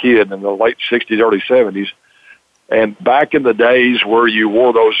young kid in the late 60s, early 70s. And back in the days where you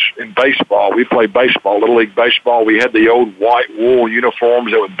wore those in baseball, we played baseball, Little League baseball. We had the old white wool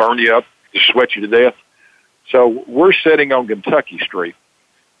uniforms that would burn you up, just sweat you to death. So we're sitting on Kentucky Street.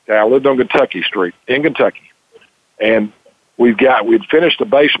 Okay, I lived on Kentucky Street in Kentucky. And we'd finished a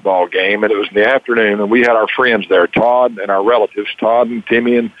baseball game, and it was in the afternoon, and we had our friends there, Todd and our relatives, Todd and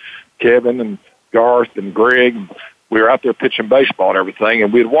Timmy and Kevin and Garth and Greg. We were out there pitching baseball and everything,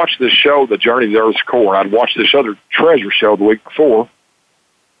 and we had watched this show, The Journey to the Earth's Core. I'd watched this other treasure show the week before,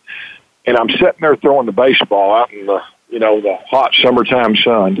 and I'm sitting there throwing the baseball out in the hot summertime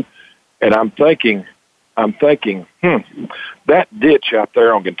sun, and I'm thinking, that ditch out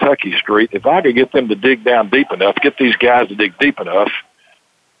there on Kentucky Street, if I could get them to dig down deep enough, get these guys to dig deep enough,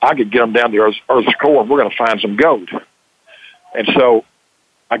 I could get them down to the Earth's core, and we're going to find some gold. And so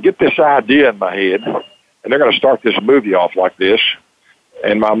I get this idea in my head, and they're going to start this movie off like this.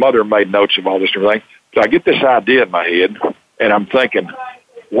 And my mother made notes of all this and everything. So I get this idea in my head, and I'm thinking,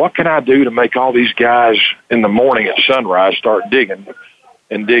 what can I do to make all these guys in the morning at sunrise start digging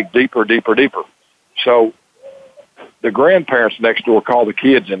and dig deeper, deeper, deeper? So the grandparents next door called the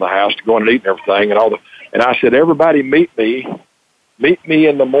kids in the house to go in and eat and everything, and I said, everybody meet me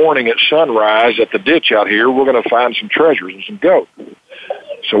in the morning at sunrise at the ditch out here. We're going to find some treasures and some gold.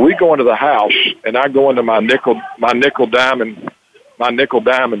 So we go into the house, and I go into my nickel diamond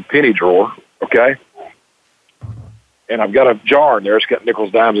penny drawer, okay? And I've got a jar in there. It's got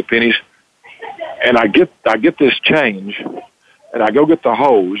nickels, dimes, and pennies. And I get this change, and I go get the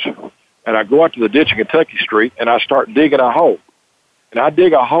hose, and I go out to the ditch in Kentucky Street, and I start digging a hole. And I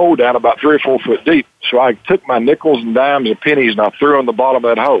dig a hole down about 3 or 4 foot deep. So I took my nickels and dimes and pennies, and I threw them in the bottom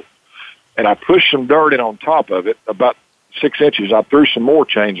of that hole. and I pushed some dirt in on top of it, about 6 inches. I threw some more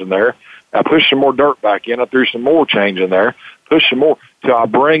change in there. I pushed some more dirt back in. I threw some more change in there. Pushed some more till I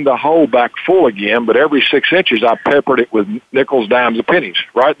bring the hole back full again. But every 6 inches, I peppered it with nickels, dimes, and pennies.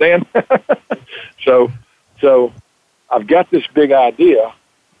 Right, Dan? So I've got this big idea.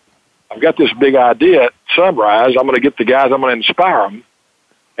 At Sunrise. I'm going to get the guys. I'm going to inspire them.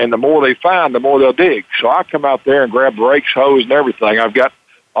 And the more they find, the more they'll dig. So I come out there and grab rakes, hose, and everything. I've got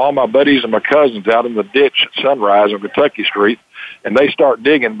all my buddies and my cousins out in the ditch at Sunrise on Kentucky Street, and they start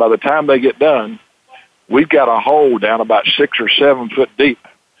digging. By the time they get done, we've got a hole down about 6 or 7 foot deep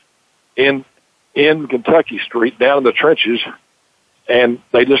in Kentucky Street, down in the trenches, and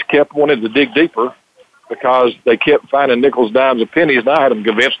they just kept wanting to dig deeper because they kept finding nickels, dimes, and pennies, and I had them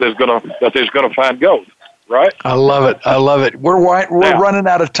convinced that they're going to find gold. Right? I love it. We're running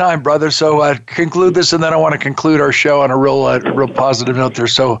out of time, brother. So conclude this, and then I want to conclude our show on a real positive note there.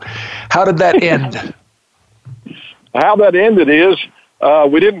 So how did that end? How that ended is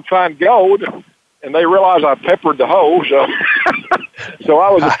we didn't find gold, and they realized I peppered the hole. So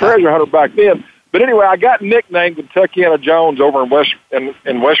I was a treasure hunter back then. But anyway, I got nicknamed Kentuckiana Jones over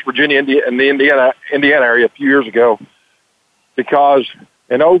in West Virginia, in the Indiana area a few years ago, because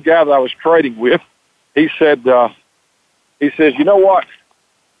an old guy that I was trading with, he says, you know what?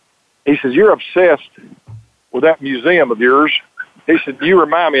 He says, you're obsessed with that museum of yours. He said, you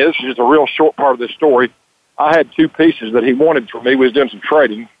remind me, this is just a real short part of this story. I had 2 pieces that he wanted from me. We was doing some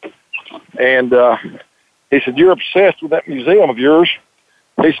trading. And he said, you're obsessed with that museum of yours.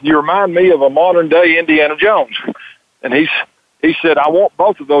 He said, you remind me of a modern-day Indiana Jones. And he said, I want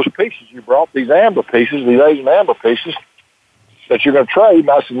both of those pieces you brought, these amber pieces, these Asian amber pieces that you're going to trade. And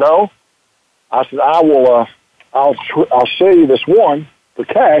I said, no. I said, I will. I'll sell you this one for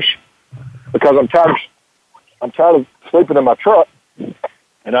cash because I'm tired of sleeping in my truck.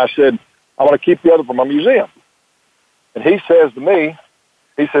 And I said, I want to keep the other for my museum. And he says to me,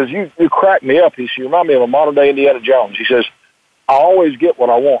 he says, you crack me up. He said, you remind me of a modern day Indiana Jones. He says, I always get what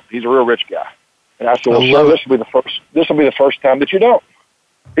I want. He's a real rich guy. And I said, well, sir, this will be the first time that you don't.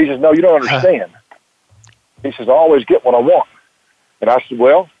 He says, no, you don't understand. He says, I always get what I want. And I said,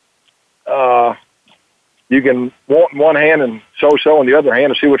 well, you can want in one hand and so in the other hand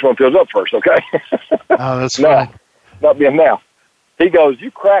and see which one fills up first, okay? Oh, that's fine. Not being now. He goes,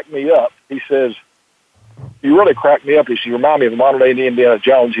 you crack me up. He says, you really crack me up. He said, you remind me of modern-day Indiana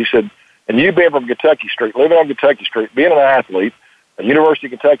Jones. He said, and you being from Kentucky Street, living on Kentucky Street, being an athlete, a University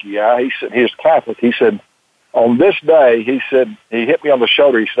of Kentucky guy, he said, he's Catholic. He said, on this day, he said, he hit me on the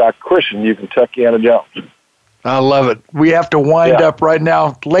shoulder. He said, I christen you Kentuckiana Jones. I love it. We have to wind up right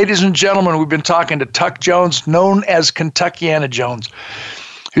now. Ladies and gentlemen, we've been talking to Tuck Jones, known as Kentuckiana Jones,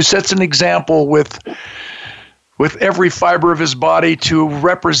 who sets an example with every fiber of his body to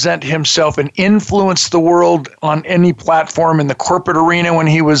represent himself and influence the world on any platform in the corporate arena when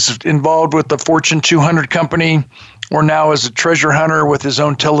he was involved with the Fortune 200 company, or now as a treasure hunter with his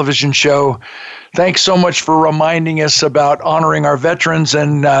own television show. Thanks so much for reminding us about honoring our veterans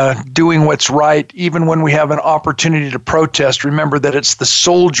and doing what's right, even when we have an opportunity to protest. Remember that it's the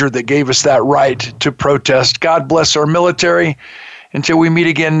soldier that gave us that right to protest. God bless our military. Until we meet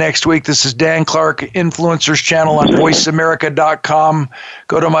again next week, this is Dan Clark, Influencers Channel on VoiceAmerica.com.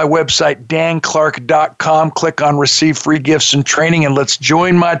 Go to my website, danclark.com, click on Receive Free Gifts and Training, and let's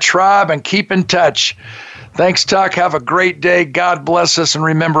join my tribe and keep in touch. Thanks, Tuck. Have a great day. God bless us, and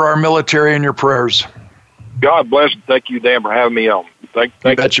remember our military in your prayers. God bless and thank you, Dan, for having me on. Thank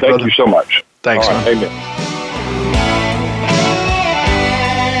you so much. Thanks, right, amen.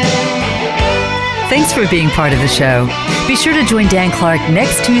 Thanks for being part of the show. Be sure to join Dan Clark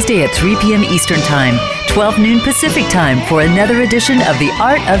next Tuesday at 3 p.m. Eastern Time, 12 noon Pacific Time for another edition of The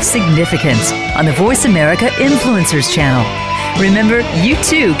Art of Significance on the Voice America Influencers Channel. Remember, you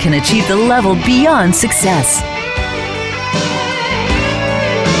too can achieve the level beyond success.